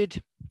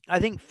invented, I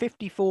think,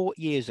 54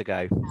 years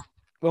ago.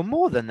 Well,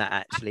 more than that,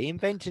 actually.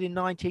 Invented in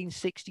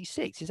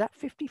 1966. Is that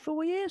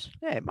 54 years?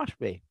 Yeah, it must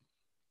be.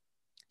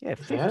 Yeah,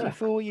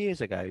 54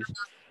 years ago.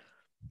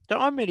 So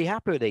I'm really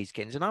happy with these,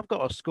 Kins, and I've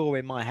got a score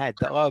in my head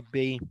that I'd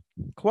be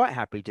quite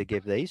happy to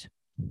give these.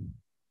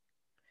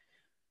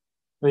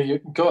 Well, you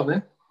go on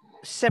then.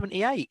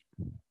 78.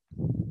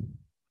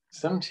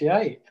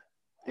 78?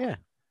 Yeah.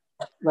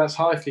 That's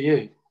high for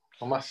you,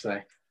 I must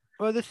say.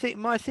 Well,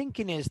 my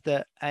thinking is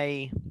that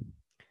a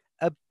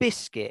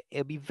biscuit,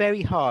 it'll be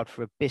very hard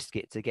for a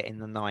biscuit to get in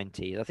the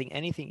 90s. I think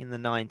anything in the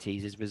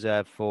 90s is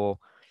reserved for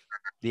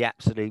the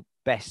absolute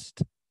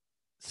best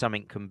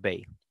something can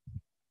be.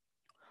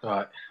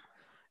 Right.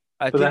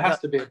 But there has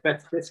to be a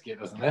best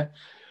biscuit, doesn't there?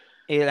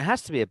 It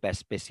has to be a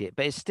best biscuit,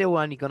 but it's still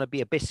only going to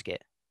be a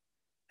biscuit.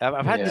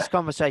 I've had this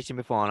conversation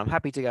before, and I'm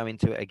happy to go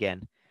into it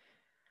again.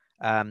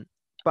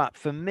 But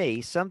for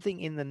me, something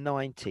in the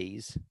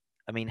 90s,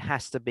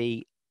 has to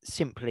be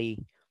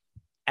simply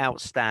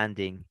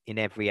outstanding in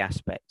every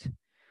aspect.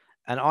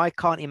 And I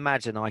can't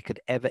imagine I could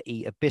ever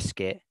eat a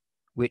biscuit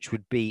which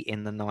would be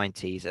in the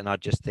 90s, and I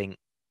just think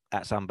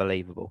that's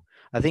unbelievable.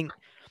 I think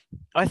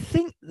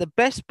the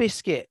best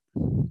biscuit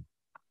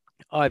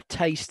I've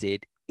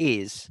tasted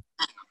is,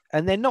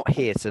 and they're not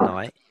here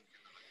tonight,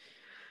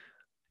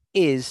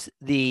 is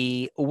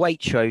the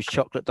Waitrose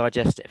chocolate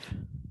digestive.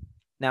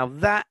 Now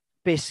that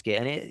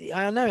biscuit, and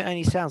I know it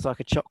only sounds like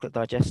a chocolate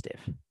digestive,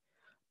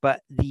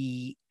 but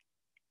the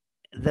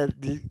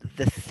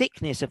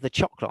thickness of the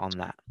chocolate on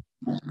that,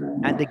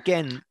 and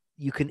again,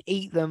 you can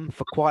eat them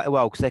for quite a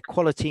while because they're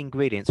quality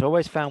ingredients. I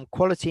always found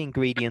quality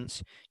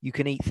ingredients, you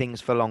can eat things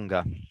for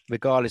longer,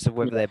 regardless of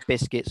whether they're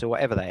biscuits or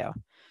whatever they are.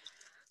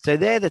 So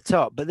they're the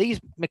top, but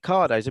these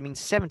Micados,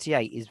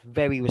 78 is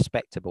very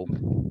respectable.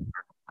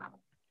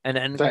 And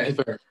that is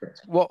very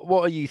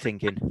what are you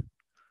thinking?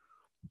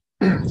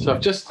 So I've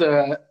just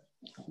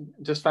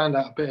found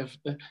out a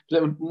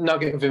little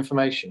nugget of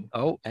information.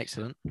 Oh,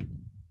 excellent.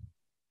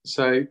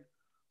 So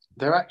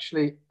they're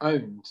actually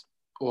owned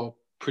or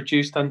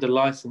produced under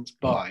license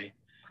by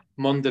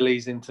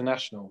Mondelez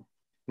International.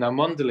 Now,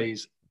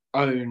 Mondelez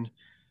own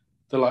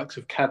the likes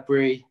of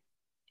Cadbury,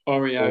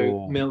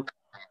 Oreo, Milk.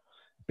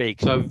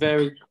 Big. So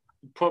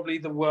probably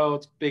the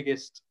world's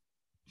biggest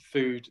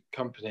food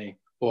company,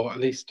 or at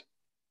least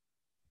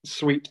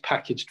sweet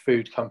packaged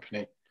food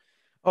company.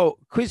 Oh,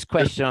 quiz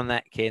question on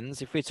that,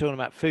 Kins. If we're talking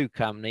about food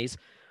companies,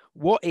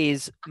 what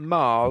is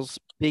Mars'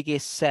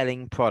 biggest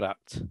selling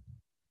product?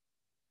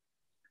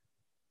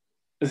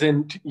 As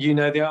in, you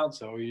know the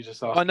answer, or you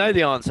just asking? I know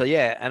the answer,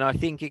 yeah, and I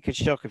think it could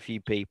shock a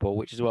few people,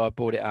 which is why I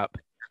brought it up.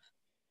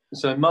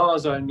 So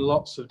Mars own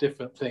lots of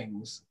different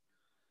things,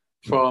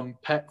 from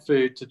pet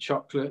food to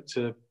chocolate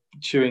to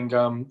chewing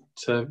gum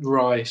to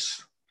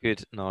rice.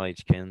 Good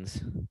knowledge,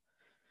 Kins.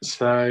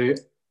 So,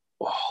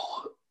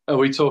 are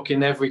we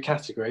talking every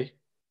category?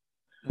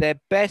 Their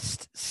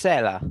best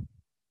seller?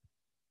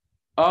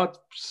 I'd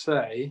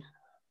say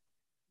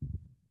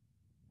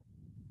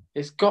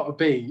it's got to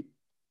be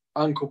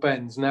Uncle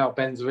Ben's, now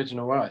Ben's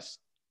Original Rice.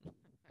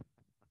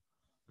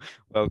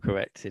 Well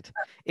corrected.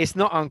 It's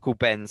not Uncle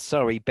Ben's,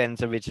 sorry,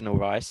 Ben's Original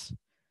Rice.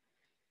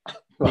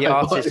 Right, the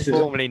artist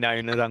formerly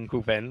known as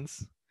Uncle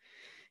Ben's.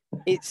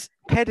 It's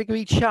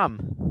Pedigree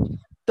Chum.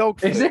 Dog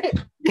food. Is it?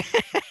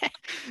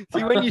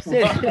 See, when you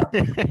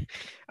said,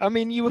 I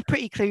mean, you were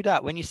pretty clued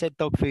up when you said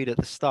dog food at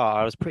the start.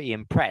 I was pretty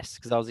impressed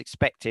because I was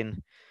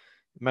expecting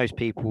most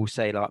people will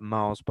say like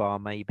Mars bar,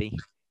 maybe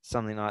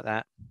something like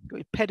that.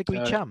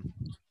 Pedigree Chum.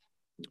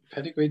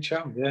 Pedigree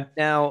Chum, yeah.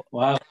 Now,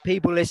 wow.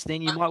 People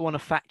listening, you might want to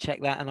fact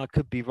check that, and I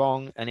could be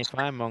wrong. And if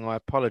I am wrong, I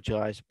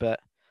apologise. But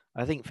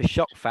I think for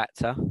shock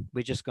factor,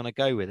 we're just going to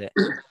go with it.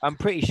 I'm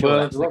pretty sure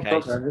that's the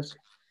case.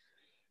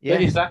 Yeah.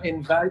 Is that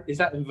in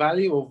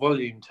value or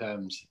volume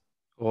terms?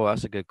 Oh,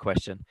 that's a good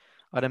question.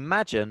 I'd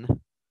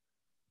imagine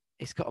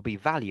it's got to be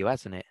value,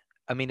 hasn't it?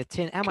 I mean, a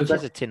tin. How much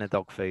is a tin of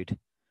dog food?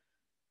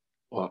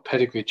 Well,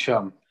 Pedigree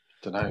Chum.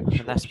 Don't know.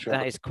 And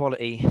that is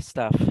quality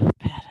stuff.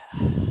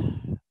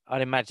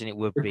 I'd imagine it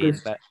would be.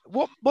 But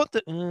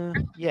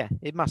yeah,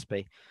 it must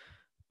be.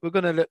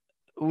 We'll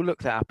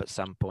look that up at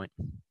some point.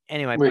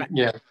 Anyway, we're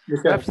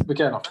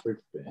going off.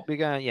 We're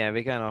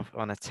going off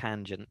on a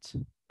tangent.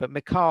 But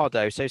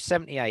Mikado, so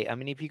 78. I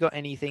mean, have you got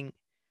anything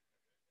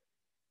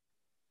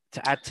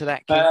to add to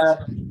that, kids?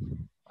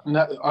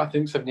 No, I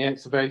think 78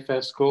 is a very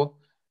fair score.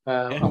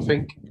 I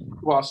think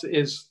whilst it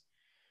is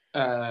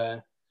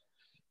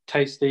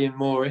tasty and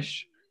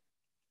moreish,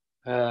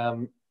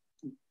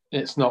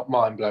 it's not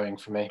mind blowing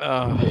for me.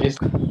 It is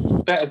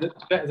better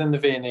than the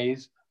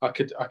Viennese. I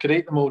could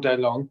eat them all day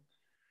long.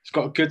 It's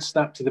got a good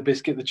snap to the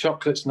biscuit. The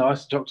chocolate's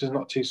nice. The chocolate's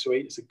not too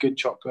sweet. It's a good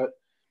chocolate.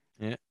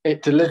 Yeah.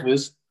 It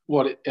delivers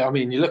you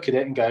look at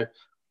it and go,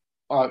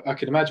 I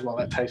could imagine what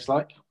that tastes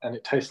like, and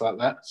it tastes like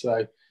that.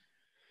 So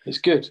it's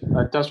good.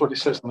 It does what it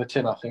says on the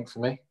tin, I think, for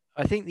me.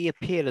 I think the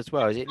appeal as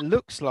well is it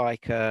looks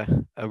like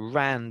a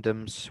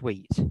random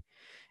sweet.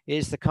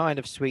 It's the kind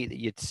of sweet that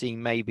you'd see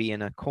maybe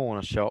in a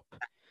corner shop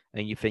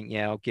and you think,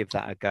 yeah, I'll give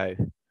that a go.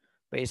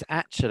 But it's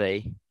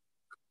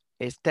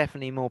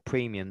definitely more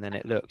premium than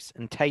it looks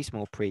and tastes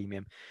more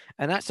premium.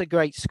 And that's a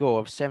great score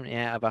of 70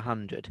 out of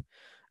 100.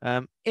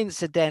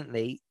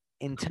 Incidentally,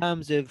 in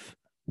terms of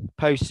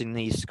posting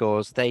these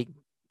scores, they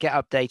get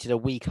updated a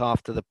week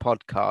after the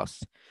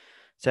podcast.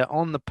 So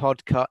on the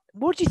podcast,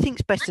 what do you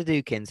think's best to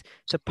do, Kins?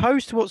 To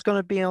post what's going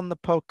to be on the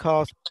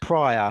podcast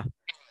prior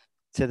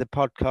to the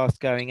podcast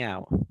going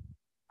out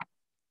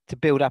to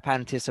build up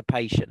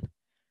anticipation?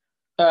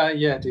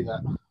 Yeah, do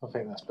that. I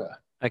think that's better.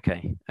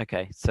 Okay.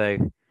 So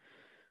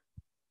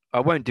I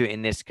won't do it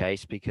in this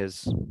case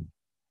because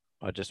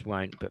I just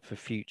won't, but for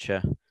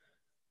future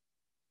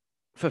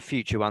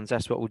ones,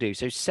 that's what we'll do.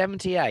 So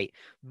 78,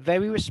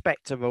 very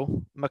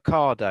respectable.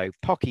 Mikado,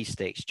 Pocky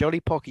Sticks,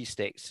 Jolly Pocky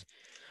Sticks.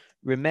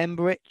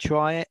 Remember it,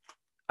 try it.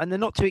 And they're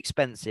not too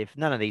expensive.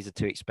 None of these are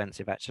too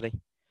expensive, actually.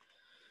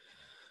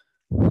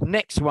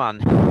 Next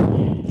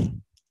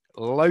one,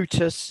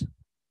 Lotus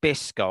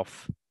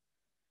Biscoff.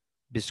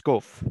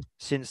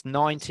 Since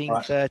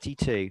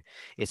 1932.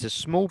 It's a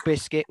small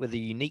biscuit with a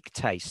unique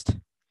taste.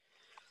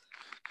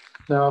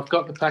 Now I've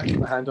got the packet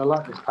in my hand. I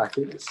like this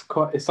packet.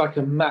 It's like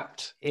a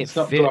matte. It's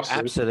not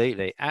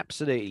glossy.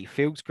 Absolutely.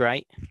 Feels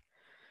great,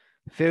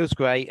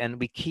 and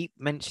we keep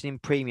mentioning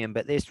premium,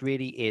 but this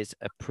really is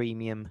a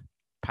premium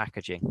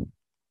packaging, not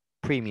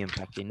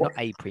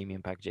a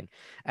premium packaging.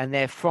 And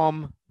they're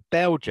from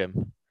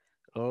Belgium,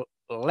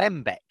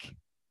 Lembeck.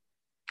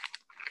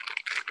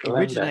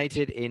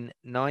 Originated in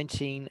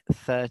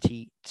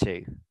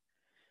 1932.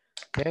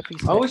 I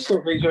always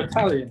thought these were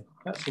Italian.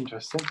 That's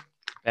interesting.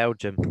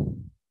 Belgium.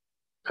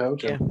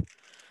 Yeah.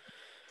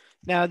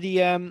 Now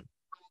the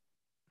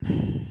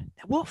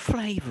what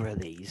flavour are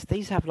these?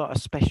 These have like a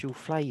special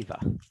flavour.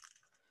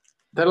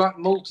 They're like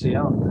malty,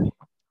 aren't they?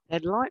 They're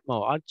like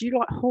malt. Do you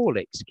like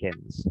Horlicks,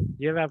 Kins? Do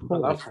you ever have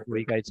Horlicks before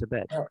you go to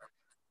bed?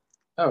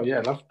 Oh yeah,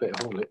 I love a bit of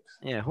Horlicks.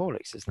 Yeah,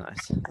 Horlicks is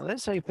nice. Well,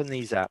 let's open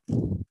these up.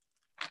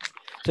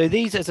 So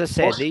these, as I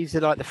said, these are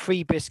like the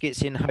free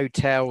biscuits in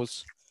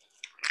hotels.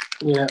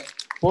 Yeah.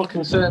 What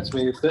concerns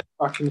me is that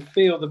I can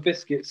feel the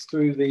biscuits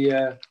through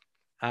the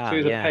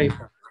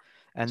paper.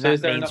 And so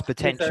that means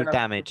potential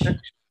damage.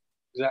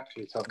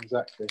 Exactly, Tom,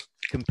 exactly.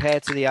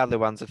 Compared to the other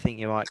ones, I think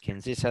you're right,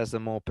 Kins. This has the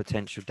more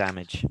potential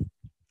damage.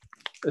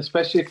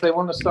 Especially if they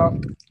want to start...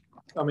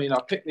 I mean, I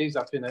picked these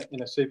up in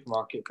a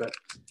supermarket, but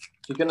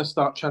if you're going to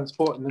start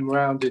transporting them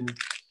around in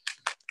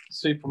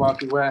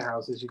supermarket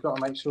warehouses, you've got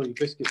to make sure your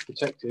biscuit's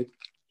protected.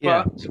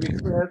 Yeah. But to be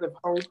fair,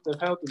 they've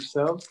held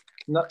themselves.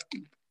 None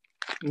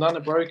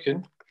are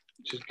broken,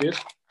 which is good.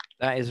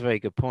 That is a very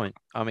good point.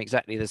 I'm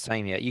exactly the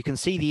same here. You can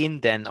see the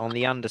indent on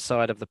the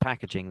underside of the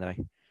packaging, though,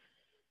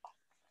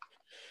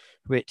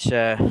 which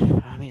I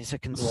mean, it's a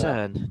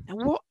concern.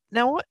 Yeah.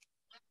 Now what?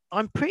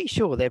 I'm pretty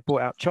sure they've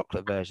brought out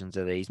chocolate versions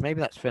of these. Maybe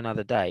that's for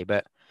another day,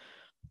 but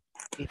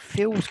it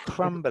feels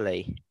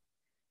crumbly.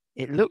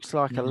 It looks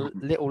like a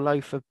little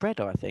loaf of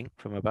bread, I think,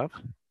 from above.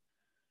 It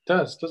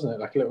does, doesn't it?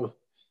 Like a little.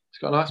 It's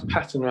got a nice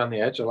pattern around the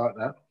edge. I like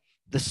that.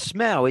 The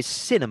smell is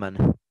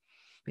cinnamon.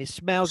 It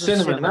smells of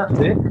cinnamon. That's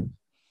it.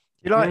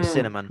 You like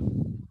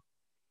cinnamon?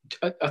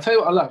 I'll tell you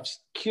what I love.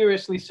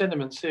 Curiously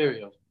cinnamon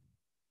cereal.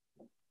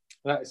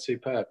 That is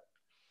superb.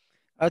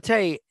 I'll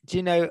tell you, do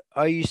you know,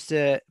 I used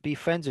to be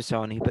friends with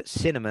someone who put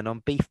cinnamon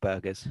on beef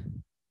burgers.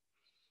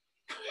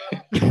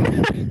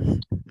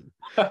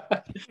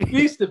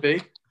 Used to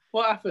be.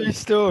 What happened? Your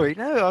story.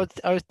 No,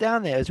 I was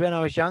down there. It was when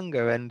I was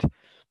younger, and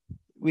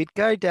we'd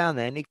go down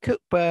there and he'd cook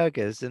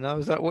burgers, and I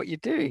was like, "What are you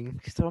doing?"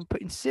 So I'm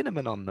putting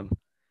cinnamon on them.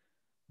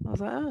 I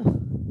was like,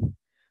 "Oh."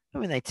 I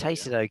mean, they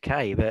tasted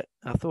okay, but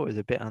I thought it was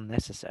a bit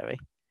unnecessary.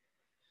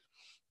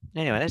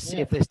 Anyway, let's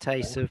see if this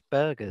tastes of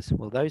burgers.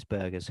 Well, those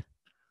burgers.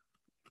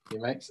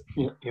 Your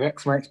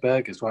ex makes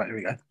burgers. Right, here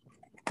we go.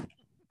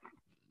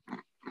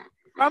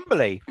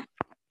 Crumbly.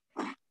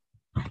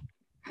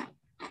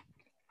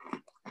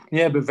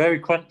 Yeah, but very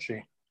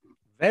crunchy.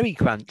 Very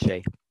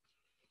crunchy.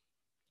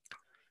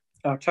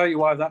 I'll tell you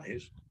why that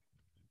is.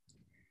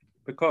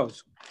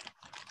 Because...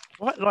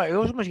 Like,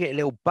 you almost get a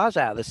little buzz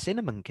out of the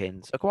cinnamon,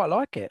 Kins. I quite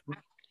like it.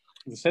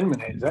 The cinnamon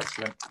here is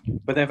excellent.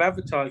 But they've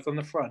advertised on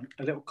the front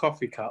a little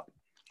coffee cup.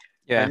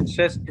 Yeah. And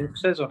it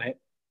says on it,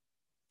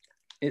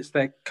 it's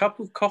their cup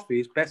of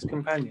coffee's best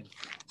companion.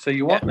 So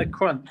you want the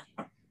crunch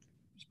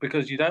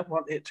because you don't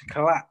want it to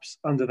collapse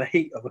under the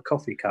heat of a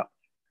coffee cup.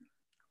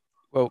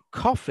 Well,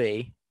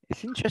 coffee,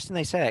 it's interesting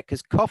they say that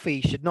because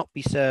coffee should not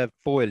be served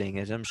boiling,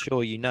 as I'm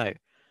sure you know.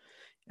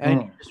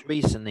 Only just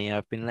recently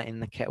I've been letting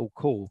the kettle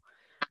cool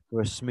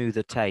for a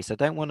smoother taste. I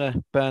don't want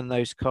to burn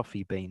those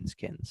coffee beans,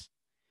 Kins.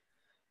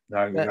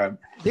 No, you don't.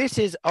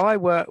 I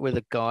work with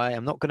a guy,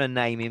 I'm not going to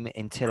name him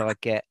until I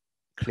get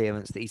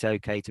clearance that he's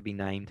okay to be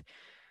named.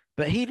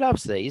 But he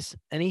loves these,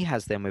 and he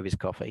has them with his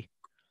coffee.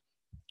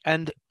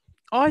 And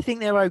I think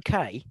they're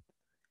okay.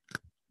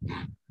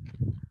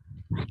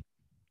 But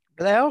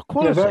they are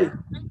quality.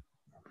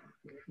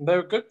 They're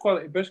a good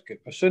quality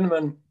biscuit. The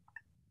cinnamon,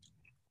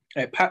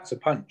 it packs a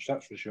punch,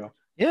 that's for sure.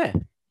 Yeah.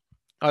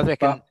 I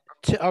reckon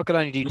I could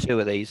only do 2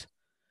 of these.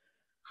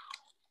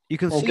 You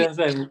can see...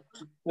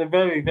 They're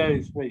very,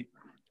 very sweet.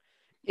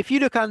 If you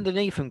look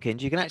underneath them,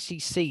 Kins, you can actually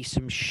see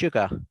some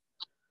sugar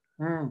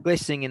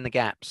glistening in the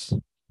gaps.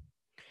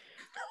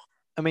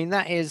 I mean,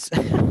 that is...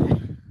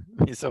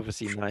 it's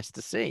obviously nice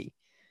to see.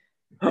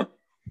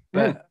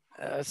 But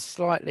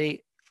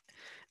slightly...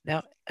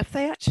 Now, if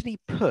they actually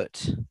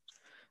put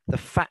the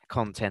fat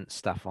content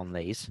stuff on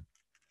these,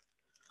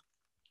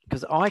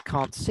 because I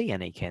can't see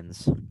any,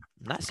 Kins.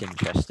 That's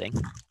interesting.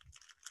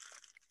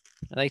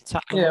 Are they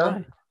tucked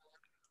away?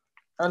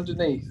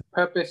 Underneath,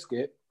 per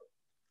biscuit,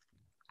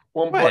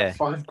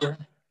 1.5 grams.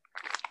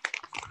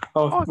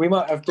 Oh, we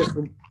might have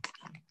different...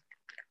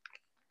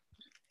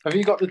 Have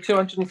you got the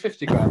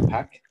 250 gram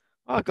pack?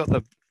 I got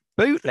the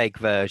bootleg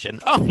version.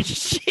 Oh,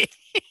 shit.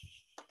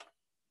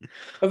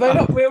 Are they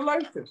not real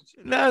locusts?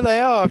 No, they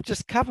are. I've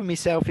just covered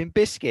myself in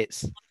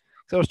biscuits.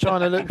 So I was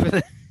trying to look for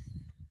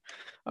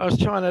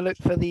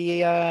the...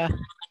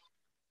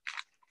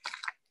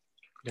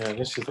 Yeah,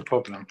 this is the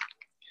problem.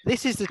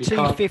 This is the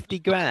 250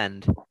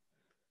 grand.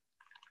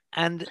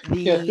 And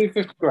the... Yeah,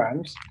 250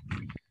 grams.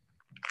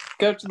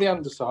 Go to the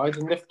underside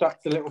and lift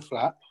up the little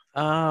flap.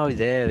 Oh,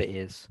 there it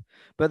is.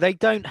 But they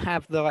don't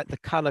have the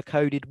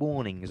colour-coded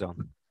warnings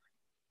on.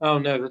 Oh,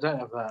 no, they don't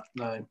have that,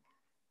 no.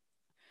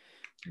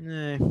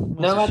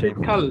 No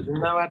added colours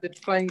and no added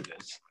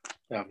flavours.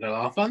 They have no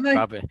laugh, aren't they?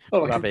 Rubbish.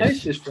 Oh, I can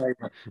taste this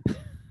flavour.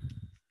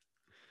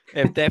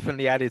 They've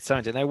definitely added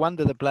something. No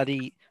wonder the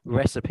bloody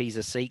recipe's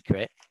a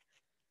secret.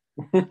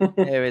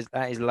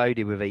 That is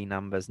loaded with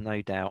E-numbers,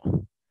 no doubt.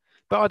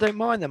 But I don't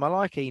mind them. I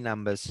like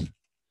E-numbers.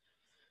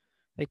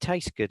 They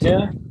taste good.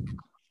 Yeah,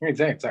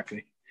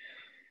 exactly.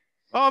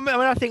 Oh, I mean,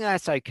 I think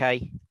that's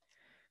okay.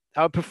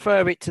 I would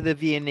prefer it to the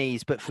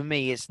Viennese, but for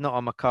me, it's not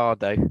a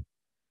Mikado.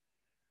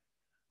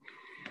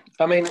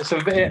 I mean,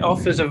 it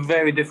offers a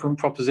very different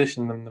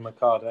proposition than the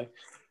Mikado.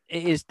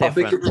 It is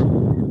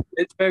different.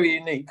 It's very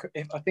unique.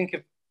 If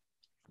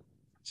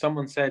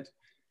someone said,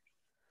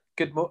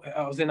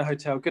 I was in a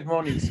hotel. Good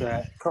morning,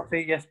 sir.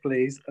 Coffee, yes,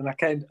 please. And I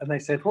came, and they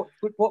said,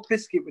 "What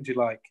biscuit would you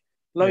like?"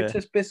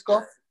 Lotus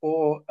Biscoff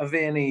or a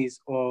Viennese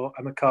or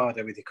a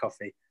Mikado with your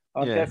coffee.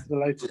 I'd go for the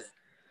Lotus.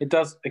 It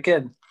does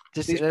again.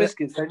 These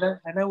biscuits, they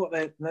know what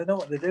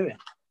they're doing.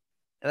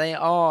 They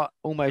are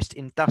almost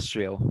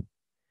industrial.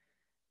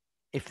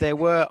 If there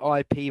were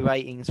IP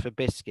ratings for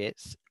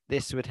biscuits,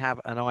 this would have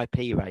an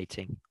IP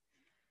rating.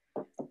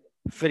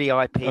 For the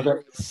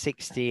IP,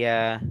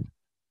 67,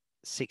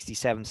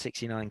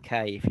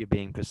 69K if you're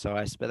being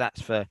precise, but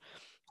that's for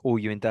all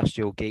you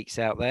industrial geeks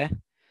out there,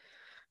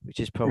 which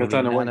is probably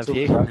none of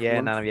you.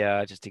 None of you.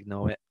 I just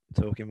ignore it.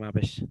 Talking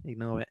rubbish.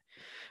 Ignore it.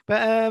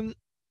 But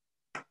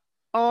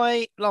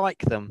I like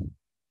them,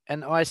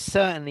 and I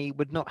certainly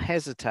would not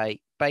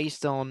hesitate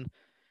based on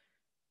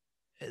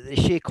the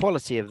sheer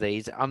quality of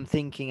these. I'm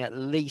thinking at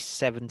least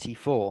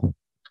 74,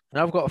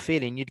 and I've got a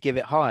feeling you'd give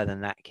it higher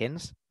than that,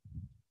 Kins.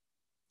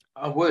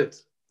 I would.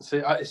 See,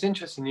 it's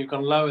interesting. You've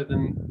gone lower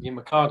than your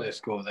Mikado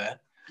score there.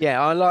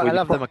 Yeah, I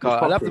love the Mikado.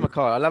 I love the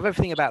Mikado. I love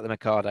everything about the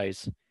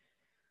Mikados.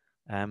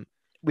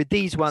 With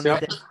these ones,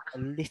 they're a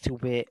little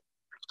bit.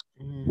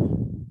 Do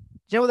you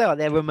know what they are?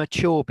 They're a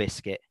mature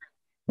biscuit.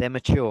 They're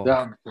mature.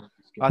 Yeah.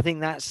 I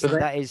think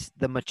that is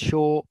the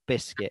mature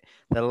biscuit,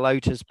 the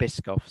Lotus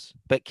Biscoffs.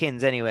 But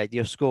Kins, anyway,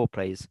 your score,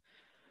 please.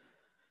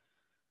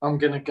 I'm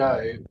going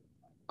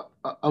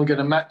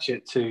to match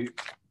it to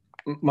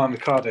my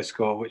Mikado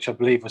score, which I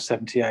believe was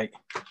 78.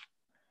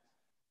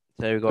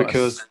 So we've got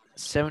a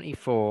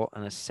 74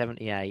 and a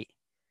 78.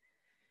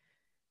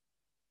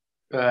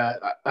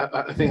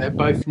 I think they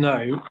both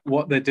know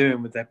what they're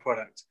doing with their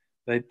product.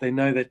 They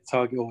know their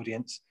target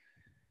audience.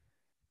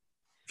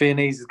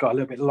 Viennese has got a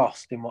little bit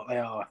lost in what they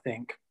are, I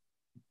think.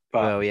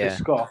 But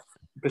Biscoff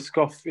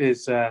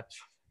is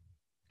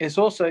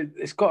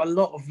it's got a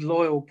lot of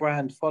loyal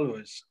brand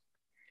followers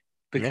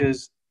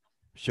because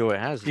sure it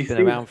has. It's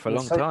been around for a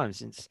long time,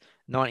 since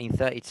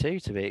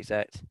 1932 to be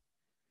exact.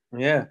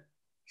 Yeah.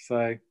 So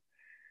I'm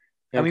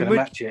going to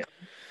match it.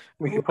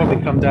 We could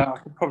probably come down. I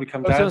could probably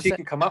come down. You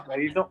can come up there.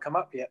 You've not come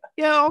up yet.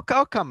 Yeah, I'll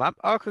come up.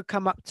 I could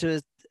come up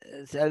to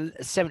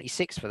a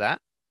 76 for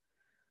that.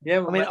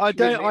 Yeah, I mean, I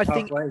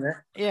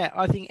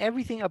think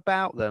everything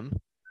about them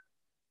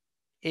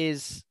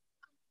is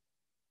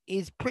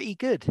pretty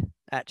good,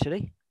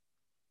 actually.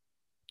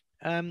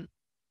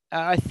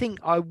 I think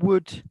I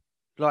would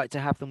like to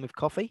have them with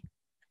coffee,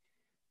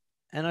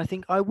 and I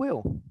think I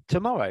will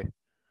tomorrow.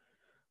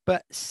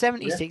 But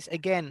 76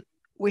 again.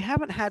 We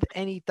haven't had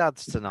any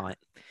duds tonight,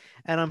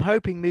 and I'm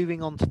hoping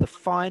moving on to the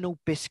final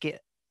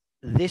biscuit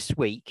this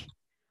week,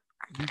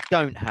 we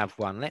don't have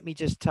one. Let me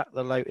just tuck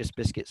the Lotus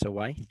biscuits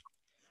away.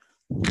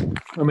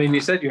 I mean,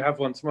 you said you have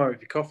one tomorrow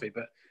with your coffee,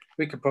 but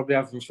we could probably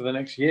have them for the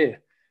next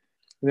year.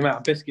 The amount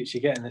of biscuits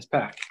you get in this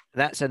pack.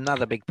 That's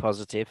another big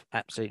positive.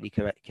 Absolutely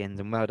correct,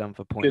 Kins, and well done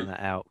for pointing that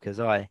out, because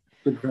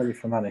good value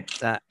for money.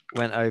 That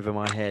went over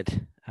my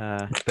head.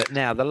 But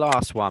now the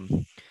last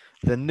one,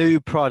 the new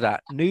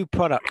product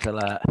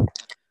alert.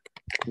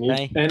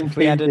 Okay. If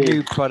we had a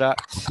new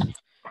product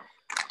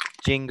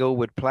jingle,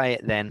 would play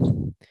it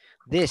then.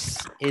 This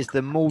is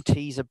the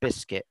Malteser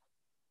biscuit.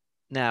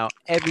 Now,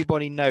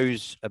 everybody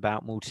knows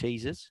about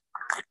Maltesers,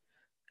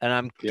 and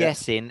I'm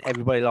guessing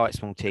everybody likes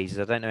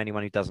Maltesers. I don't know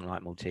anyone who doesn't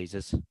like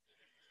Maltesers.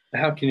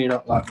 How can you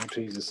not like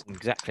Maltesers?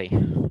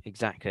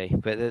 Exactly.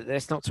 But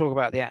let's not talk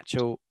about the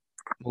actual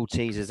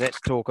Maltesers.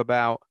 Let's talk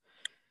about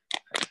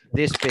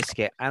this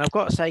biscuit. And I've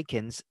got to say,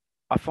 Kins,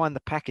 I find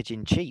the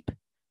packaging cheap.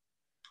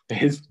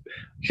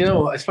 You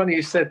know what? It's funny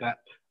you said that.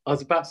 I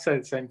was about to say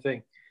the same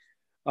thing.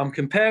 I'm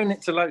comparing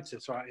it to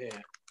Lotus right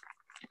here.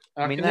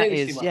 I mean, that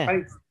is,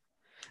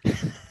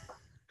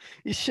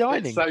 It's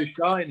shining. It's so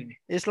shiny.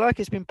 It's like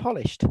it's been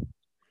polished.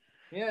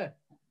 Yeah.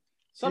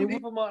 Some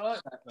people might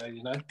like that, though,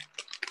 you know.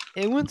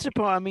 It wouldn't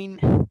surprise. I mean,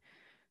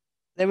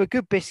 they're a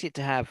good biscuit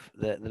to have,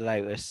 the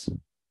Lotus.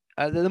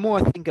 The more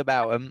I think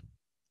about them,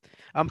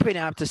 I'm putting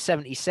it up to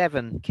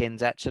 77,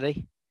 Kins,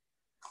 actually.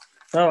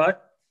 All right.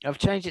 I've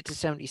changed it to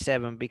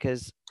 77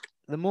 because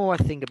the more I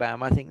think about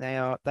them, I think they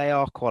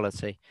are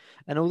quality.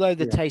 And although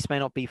the taste may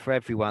not be for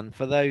everyone,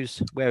 for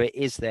those where it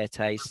is their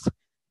taste,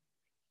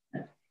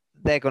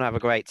 they're going to have a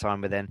great time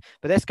with them.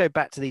 But let's go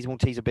back to these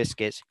Malteser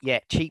biscuits.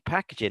 Yeah, cheap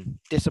packaging.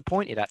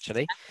 Disappointed,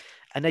 actually.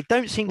 And they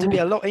don't seem to be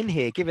a lot in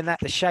here, given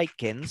that the shake,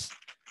 Kins.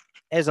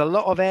 There's a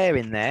lot of air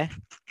in there.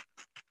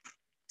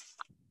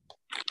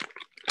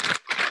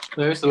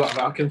 There is a lot of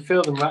it. I can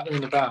feel them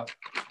rattling about.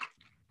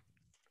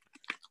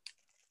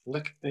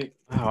 Look at the...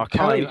 Oh,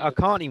 I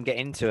can't even get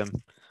into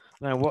them.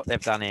 I don't know what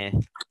they've done here.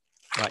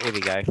 Right, here we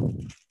go.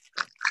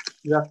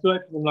 You have to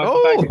open them like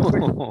a bag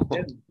of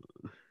cricket.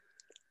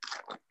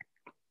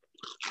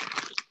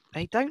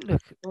 They don't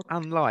look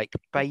unlike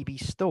baby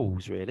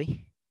stools,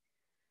 really.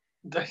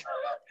 They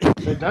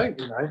don't,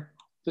 you know.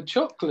 The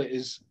chocolate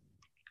is...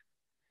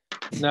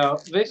 Now,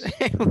 this...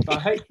 I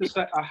hate to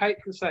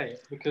say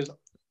it because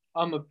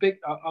I'm a fan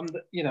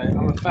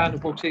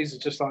of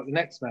Maltesers just like the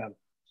next man.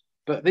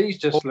 But these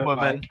just look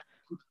like...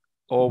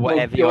 Or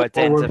whatever you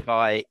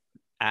identify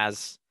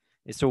as.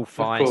 It's all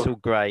fine. It's all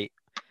great.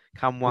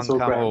 Come one,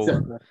 come all.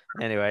 Exactly.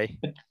 Anyway.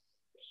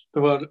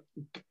 Well,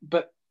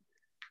 but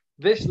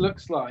this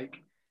looks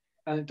like,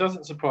 and it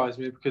doesn't surprise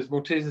me because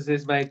Maltesers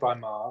is made by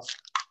Mars.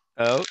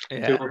 Oh,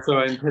 yeah. Who also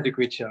own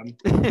Pedigree Chum.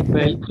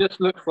 But it just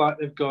looks like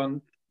they've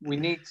gone, we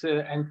need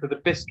to enter the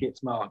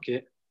biscuits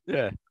market.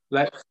 Yeah.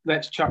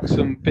 Let's chuck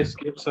some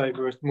biscuits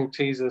over as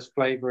Maltesers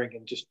flavouring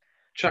and just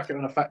chuck it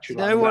on a factory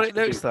line. You know what it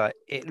looks like?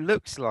 It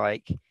looks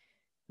like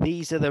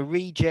these are the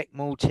reject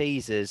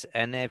Maltesers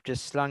and they've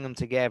just slung them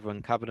together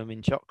and covered them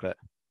in chocolate.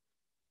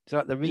 It's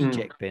like the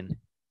reject bin.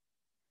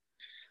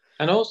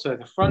 And also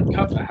the front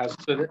cover has,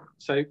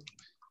 so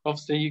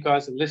obviously you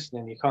guys are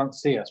listening, you can't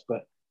see us,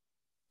 but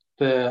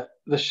the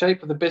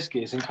shape of the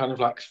biscuit is in kind of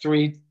like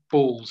 3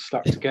 balls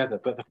stuck together.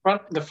 But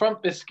the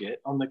front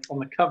biscuit on the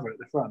cover at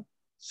the front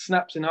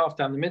snaps in half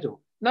down the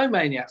middle. No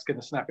maniac's going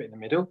to snap it in the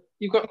middle.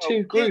 You've got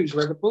 2 grooves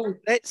where the ball.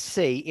 Let's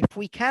see if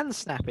we can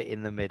snap it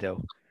in the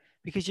middle,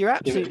 because you're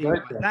absolutely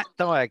right. That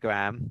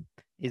diagram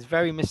is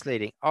very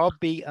misleading. I'll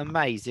be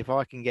amazed if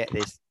I can get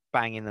this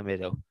bang in the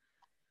middle.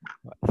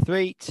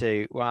 3,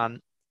 2,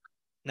 1.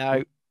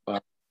 No.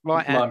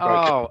 Right. And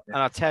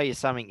I'll tell you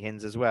something,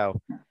 Hins, as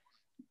well.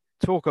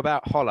 Talk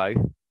about hollow.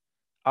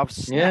 I've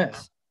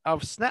snapped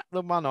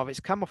the one off. It's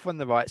come off on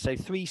the right. So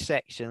 3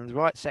 sections,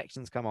 right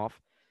sections come off.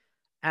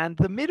 And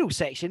the middle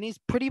section is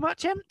pretty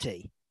much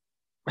empty.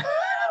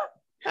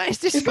 It's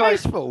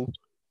disgraceful.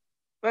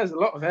 There's a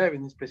lot of air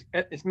in this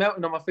biscuit. It's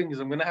melting on my fingers.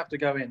 I'm going to have to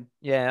go in.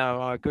 Yeah,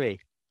 I agree.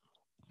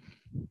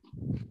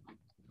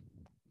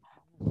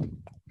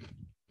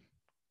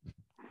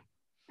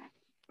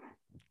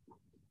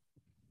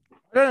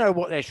 I don't know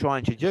what they're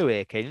trying to do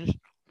here, Kins.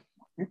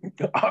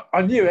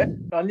 I knew it.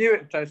 I knew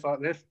it would taste like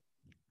this.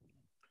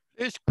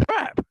 It's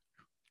crap.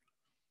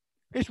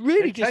 It's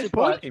really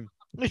disappointing.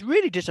 It's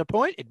really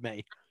disappointed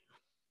me.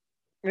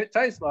 It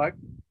tastes like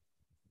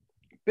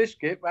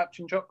biscuit wrapped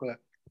in chocolate.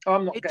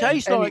 I'm not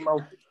getting any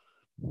malt.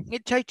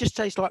 It just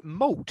tastes like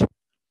malt.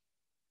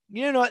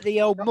 You know, like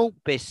the old malt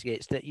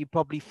biscuits that you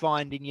probably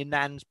find in your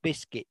nan's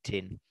biscuit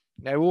tin.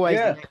 They're always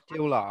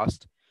till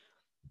last.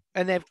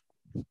 And they've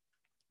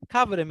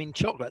covered them in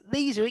chocolate.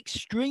 These are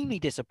extremely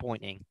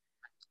disappointing.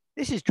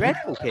 This is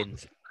dreadful,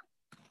 Kins.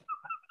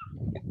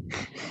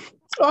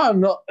 I'm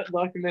not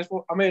liking this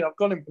one. I mean, I've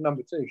gone in for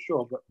number 2,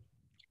 sure, but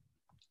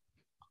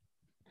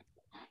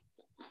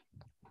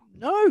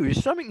no,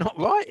 there's something not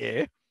right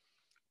here.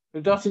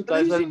 It doesn't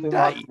taste anything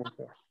like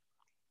it.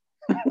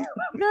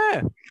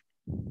 Yeah.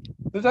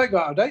 Does that go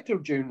out of date till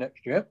June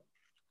next year?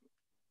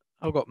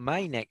 I've got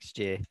May next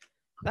year.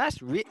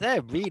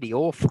 They're really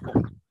awful.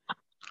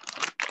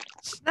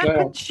 Snap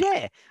and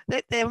share.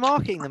 They're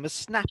marking them as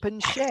snap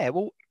and share.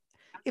 Well,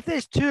 if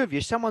there's 2 of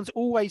you, someone's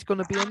always going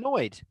to be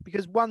annoyed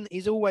because one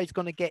is always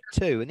going to get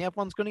 2 and the other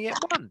one's going to get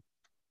 1.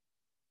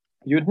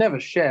 You would never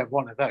share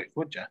one of those,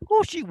 would you? Of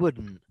course you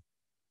wouldn't.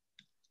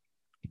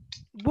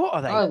 What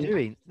are they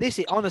doing? This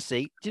is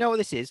honestly, do you know what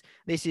this is?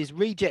 This is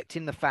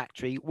rejecting the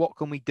factory. What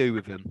can we do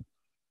with them?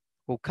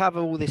 We'll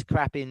cover all this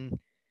crap in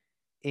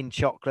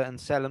chocolate and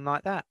sell them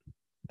like that.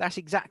 That's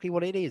exactly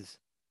what it is.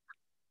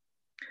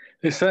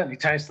 It certainly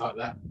tastes like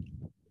that.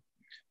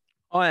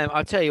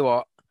 I'll tell you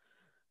what,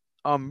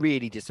 I'm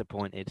really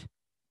disappointed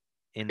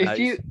in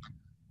those.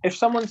 If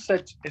someone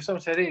said,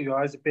 "Here you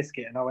are, it's a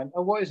biscuit," and I went,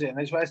 "Oh, what is it?" and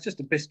they said, "It's just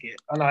a biscuit,"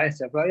 and I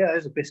said, "Well, yeah,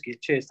 there's a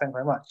biscuit. Cheers, thank you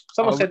very much."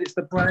 Someone said it's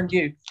the brand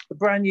new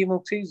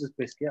Maltesers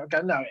biscuit. I go,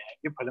 "No,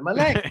 you're pulling my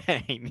leg."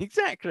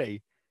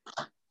 Exactly.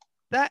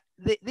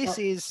 This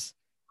is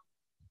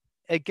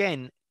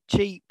again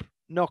cheap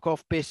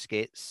knockoff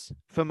biscuits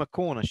from a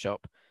corner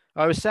shop.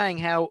 I was saying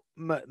how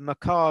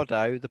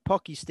Mikado, the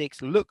Pocky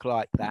sticks look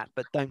like that,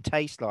 but don't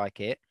taste like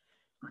it.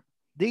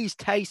 These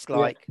taste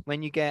like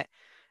when you get,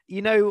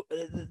 you know,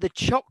 the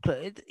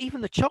chocolate.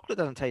 Even the chocolate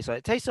doesn't taste like it.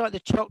 It tastes like the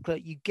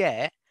chocolate you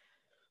get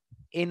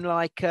in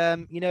like,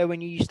 you know,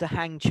 when you used to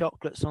hang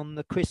chocolates on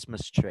the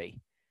Christmas tree.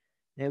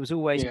 It was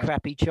always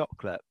crappy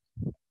chocolate.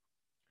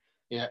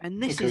 Yeah.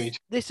 And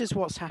this is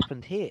what's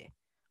happened here.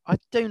 I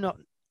do not.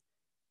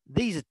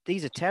 These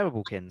are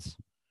terrible, Kins.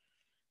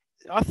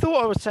 I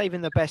thought I was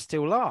saving the best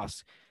till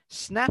last.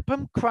 Snap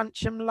 'em,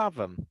 crunch 'em, love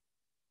 'em.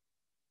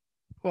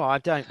 Well, I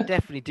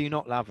definitely do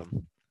not love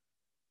them.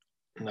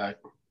 No.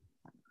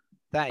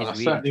 That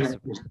is really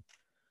disappointing.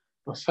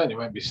 I certainly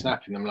won't be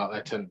snapping them like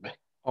they tend to be.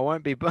 I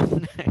won't be, but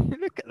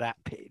look at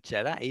that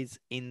picture. That is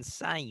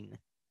insane.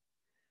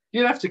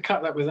 You'd have to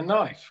cut that with a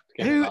knife to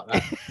get it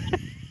like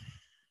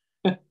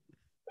that.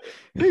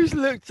 Who's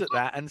looked at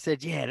that and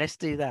said, yeah, let's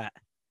do that?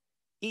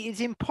 It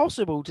is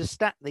impossible to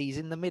stack these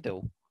in the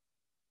middle.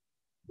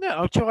 No,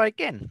 I'll try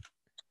again.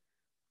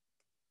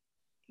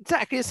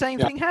 Exactly the same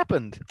thing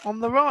happened on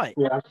the right.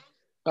 Yeah,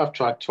 I've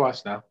tried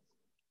twice now.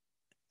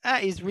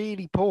 That is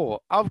really poor.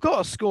 I've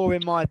got a score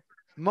in my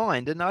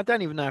mind, and I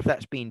don't even know if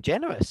that's being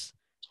generous.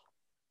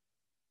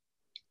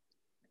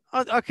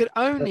 I could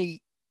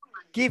only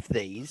give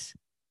these.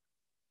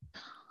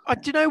 Do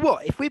you know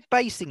what? If we're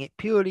basing it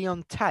purely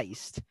on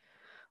taste,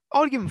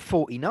 I'll give them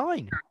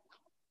 49.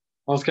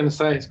 I was going to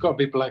say it's got to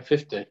be below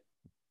 50.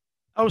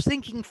 I was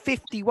thinking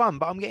 51,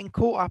 but I'm getting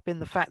caught up in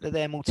the fact that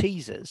they're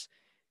Maltesers.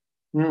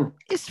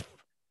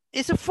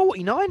 It's a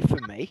 49 for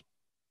me.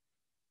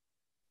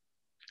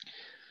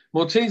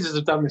 Maltesers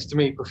have done this to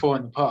me before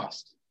in the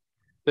past.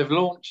 They've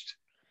launched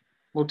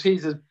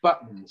Maltesers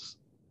buttons.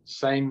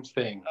 Same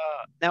thing.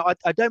 Now,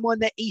 I don't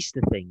mind their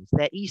Easter things.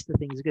 Their Easter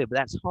things are good, but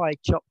that's high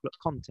chocolate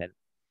content.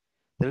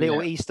 The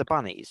little Easter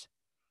bunnies.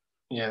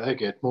 Yeah, they're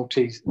good.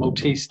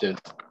 Maltesters.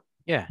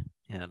 Yeah,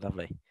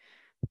 lovely.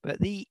 But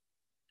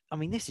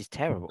this is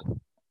terrible.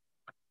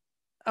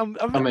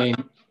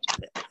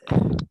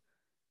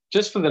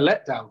 Just for the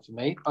letdown for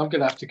me, I'm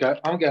gonna have to go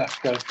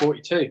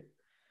 42.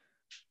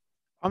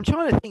 I'm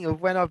trying to think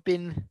of when I've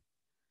been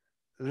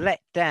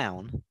let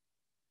down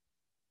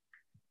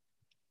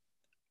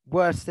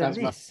worse than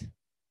this.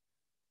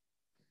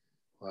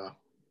 Wow.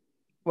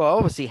 Well,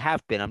 obviously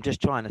have been. I'm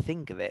just trying to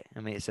think of it.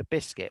 I mean, it's a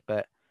biscuit,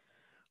 but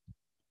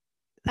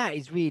that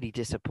is really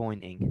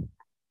disappointing.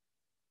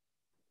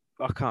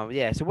 I can't.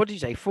 Yeah. So what did you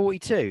say?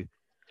 42.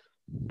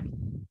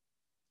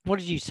 What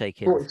did you say,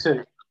 kid?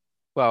 42.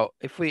 Well,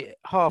 if we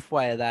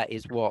halfway of that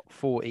is what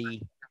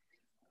 40.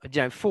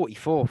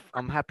 44.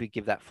 I'm happy to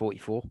give that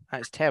 44.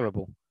 That's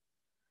terrible.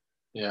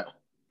 Yeah.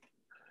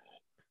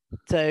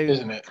 So,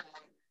 isn't it?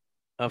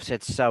 I've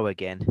said so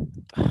again.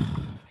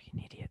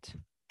 Fucking idiot.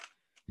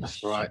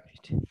 That's right.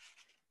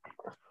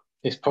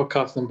 It's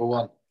podcast number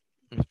 1.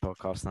 It's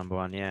podcast number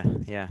 1.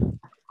 Yeah.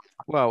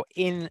 Well,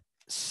 in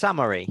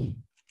summary,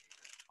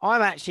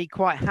 I'm actually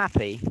quite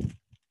happy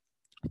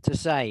to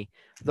say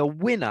the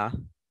winner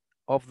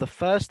of the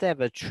first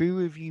ever True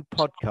Review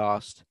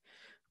podcast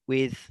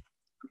with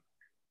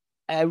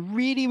a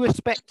really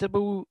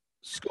respectable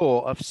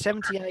score of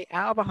 78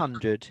 out of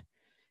 100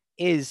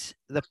 is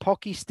the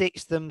Pocky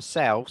Sticks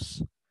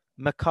themselves,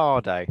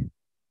 Mikado.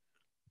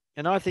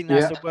 And I think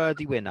that's a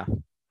worthy winner.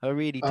 I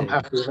really do. I'm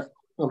happy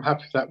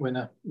with that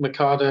winner.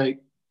 Mikado,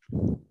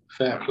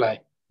 fair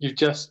play. You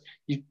just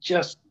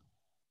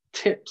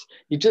pipped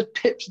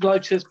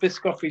Lotus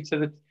Biscotti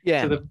to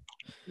the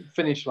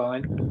finish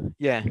line.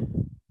 Yeah.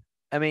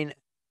 I mean,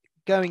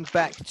 going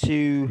back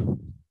to,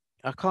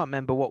 I can't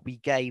remember what we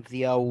gave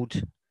the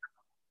old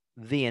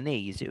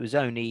Viennese. It was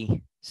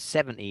only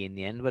 70 in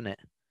the end, wasn't it?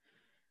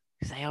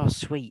 Because they are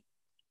sweet.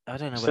 I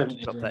don't know whether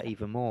to drop that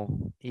even more,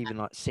 even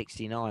like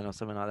 69 or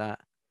something like that.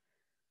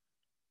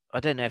 I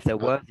don't know if they're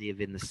worthy of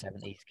in the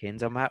 70s,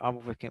 Kins. I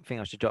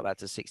think I should drop that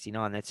to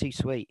 69. They're too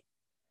sweet.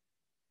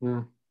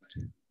 Mm.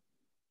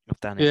 I've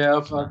done it.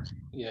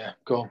 Yeah,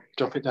 go on.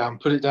 Drop it down.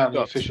 Put it down in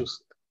the official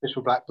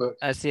black book.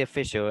 That's the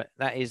official.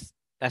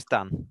 That's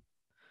done.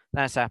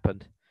 That's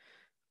happened.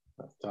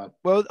 That's done.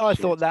 Well, I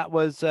thought that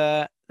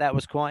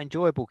was quite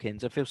enjoyable,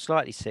 Kins. I feel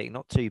slightly sick,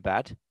 not too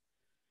bad.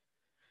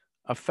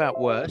 I felt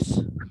worse.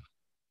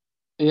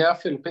 Yeah, I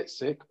feel a bit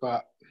sick,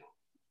 but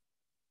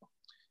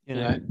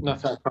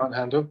nothing I can't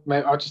handle.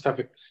 Maybe I'll just have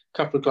a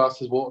couple of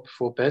glasses of water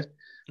before bed.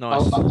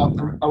 Nice. I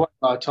won't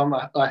lie, Tom.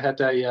 I had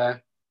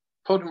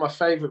probably my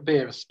favourite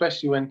beer,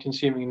 especially when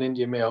consuming an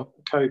Indian meal,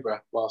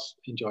 Cobra, whilst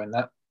enjoying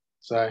that.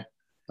 So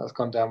that's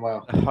gone down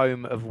well. The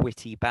home of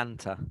witty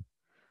banter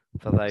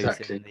for those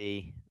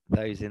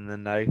in the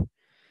know.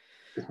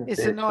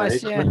 It's a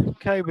nice,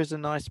 Cobra's a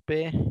nice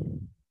beer,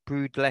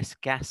 brewed less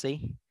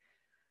gassy.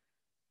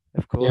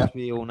 Of course,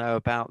 we all know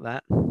about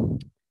that.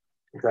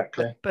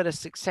 Exactly. But a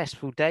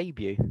successful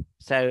debut.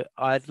 So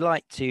I'd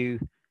like to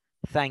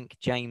thank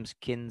James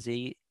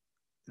Kinsey,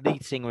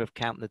 lead singer of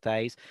Count the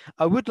Days.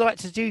 I would like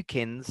to do,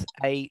 Kins,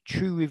 a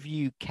True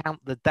Review Count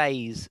the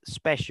Days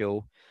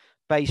special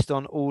based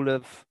on all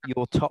of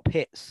your top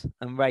hits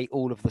and rate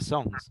all of the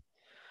songs.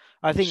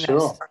 I think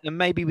and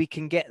maybe we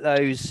can get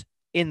those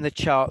in the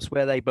charts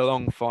where they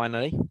belong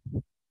finally.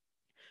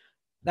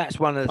 That's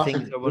one of the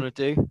things I want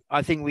to do.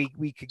 I think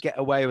we could get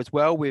away as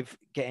well with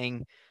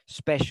getting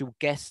special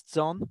guests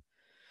on.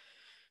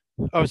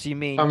 Obviously,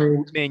 me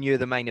and you are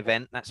the main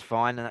event. That's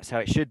fine, and that's how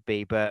it should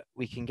be. But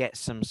we can get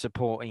some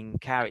supporting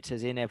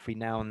characters in every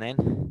now and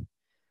then.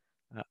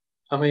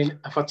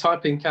 If I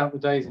type in Count the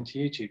Days into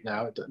YouTube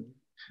now,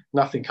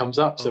 nothing comes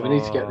up. So we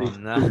need to get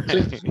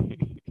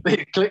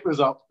these click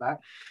results back.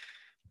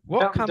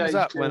 What comes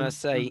up when I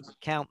say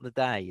Count the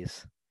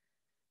Days?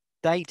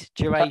 Date,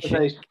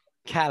 duration,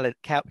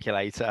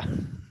 calculator.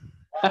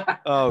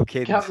 Oh,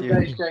 kids! Count the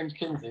Days, James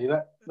Kinsey.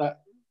 That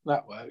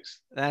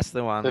works. That's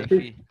the one. So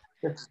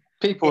if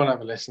people want to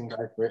have a listen,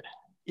 go for it.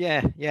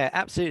 Yeah,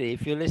 absolutely.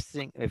 If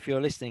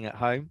you're listening at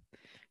home,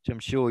 which I'm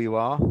sure you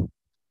are,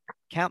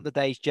 Count the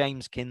Days,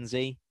 James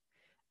Kinsey,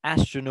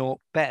 Astronaut,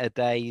 Better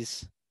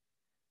Days,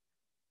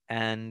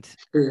 and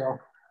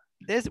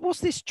what's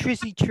this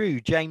Trizzy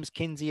True James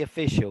Kinsey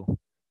official?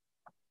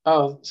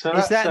 Oh, so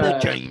is that the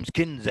James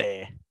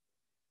Kinsey?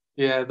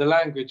 Yeah, the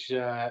language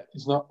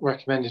is not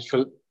recommended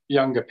for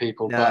younger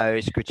people. No, but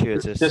it's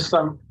gratuitous. There's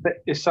some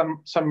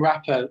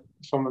rapper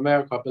from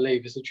America, I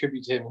believe, it's a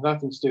tribute to him.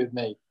 Nothing to do with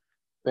me,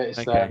 but it's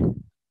it's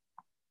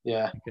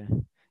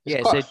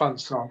quite a fun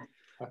song.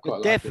 I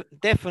quite like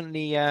it.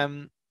 Definitely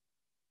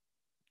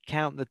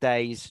Count the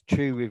Days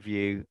True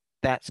Review.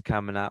 That's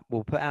coming up.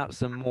 We'll put out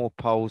some more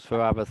polls for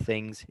other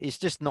things. It's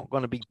just not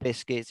going to be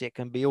biscuits. It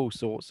can be all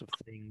sorts of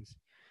things.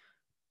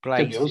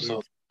 Places,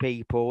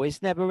 people.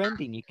 It's never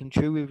ending. You can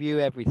true review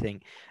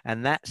everything.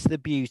 And that's the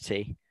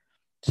beauty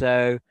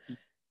So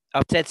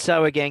I've said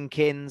so again,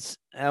 Kins.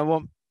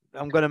 I'm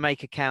going to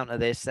make a count of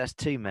this. That's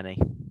too many.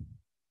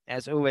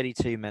 That's already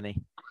too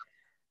many.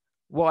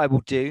 What I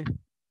will do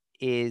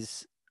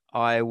is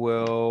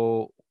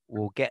we'll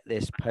get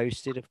this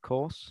posted, of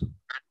course.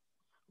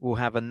 We'll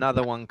have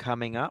another one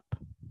coming up.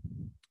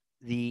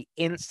 The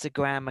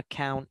Instagram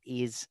account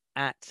is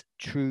at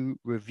True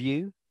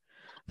Review.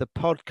 The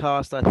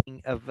podcast, I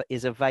think,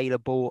 is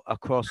available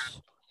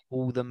across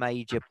all the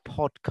major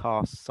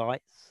podcast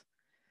sites,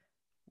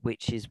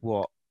 which is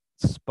what?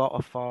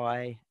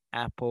 Spotify,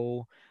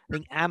 Apple. I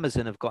think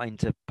Amazon have got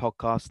into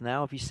podcasts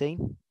now. Have you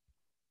seen?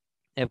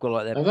 They've got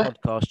like their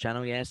podcast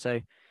channel, yeah. So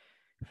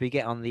if we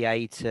get on the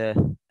A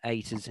to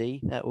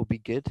Z, that will be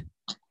good.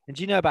 And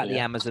do you know about the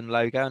Amazon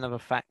logo? Another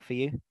fact for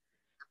you.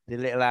 The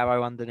little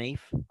arrow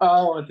underneath.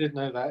 Oh, I did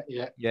know that.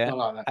 Yeah. Yeah. I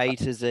like that. A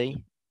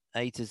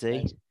to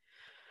Z.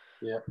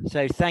 Yeah.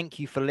 So thank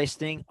you for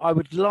listening. I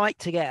would like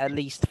to get at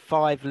least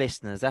 5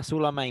 listeners. That's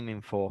all I'm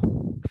aiming for.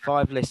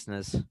 5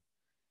 listeners.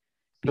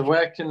 So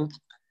where can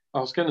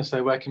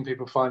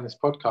people find this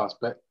podcast?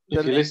 But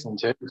if you listen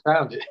to it, you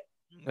found it.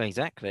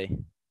 Exactly.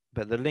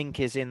 But the link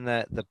is in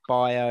the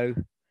bio.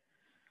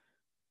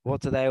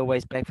 What do they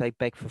always beg? They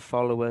beg for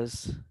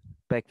followers,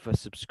 beg for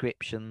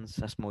subscriptions.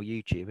 That's more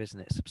YouTube, isn't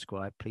it?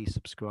 Subscribe. Please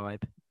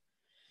subscribe.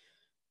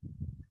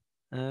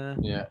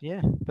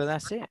 Yeah, but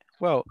that's it.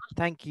 Well,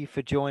 thank you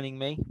for joining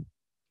me.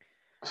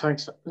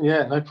 Thanks.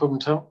 Yeah, no problem,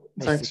 Tom.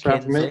 Thanks for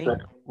having me.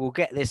 We'll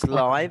get this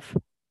live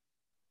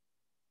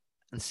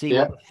and see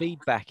what the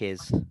feedback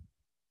is.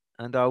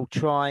 And I'll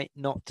try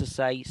not to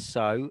say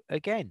so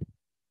again.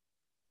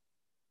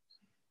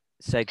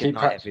 So good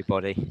night,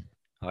 everybody.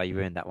 Oh, you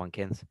ruined that one,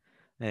 Kins.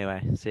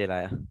 Anyway, see you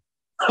later.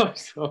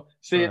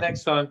 See you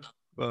next time.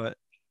 Bye.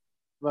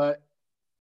 Bye.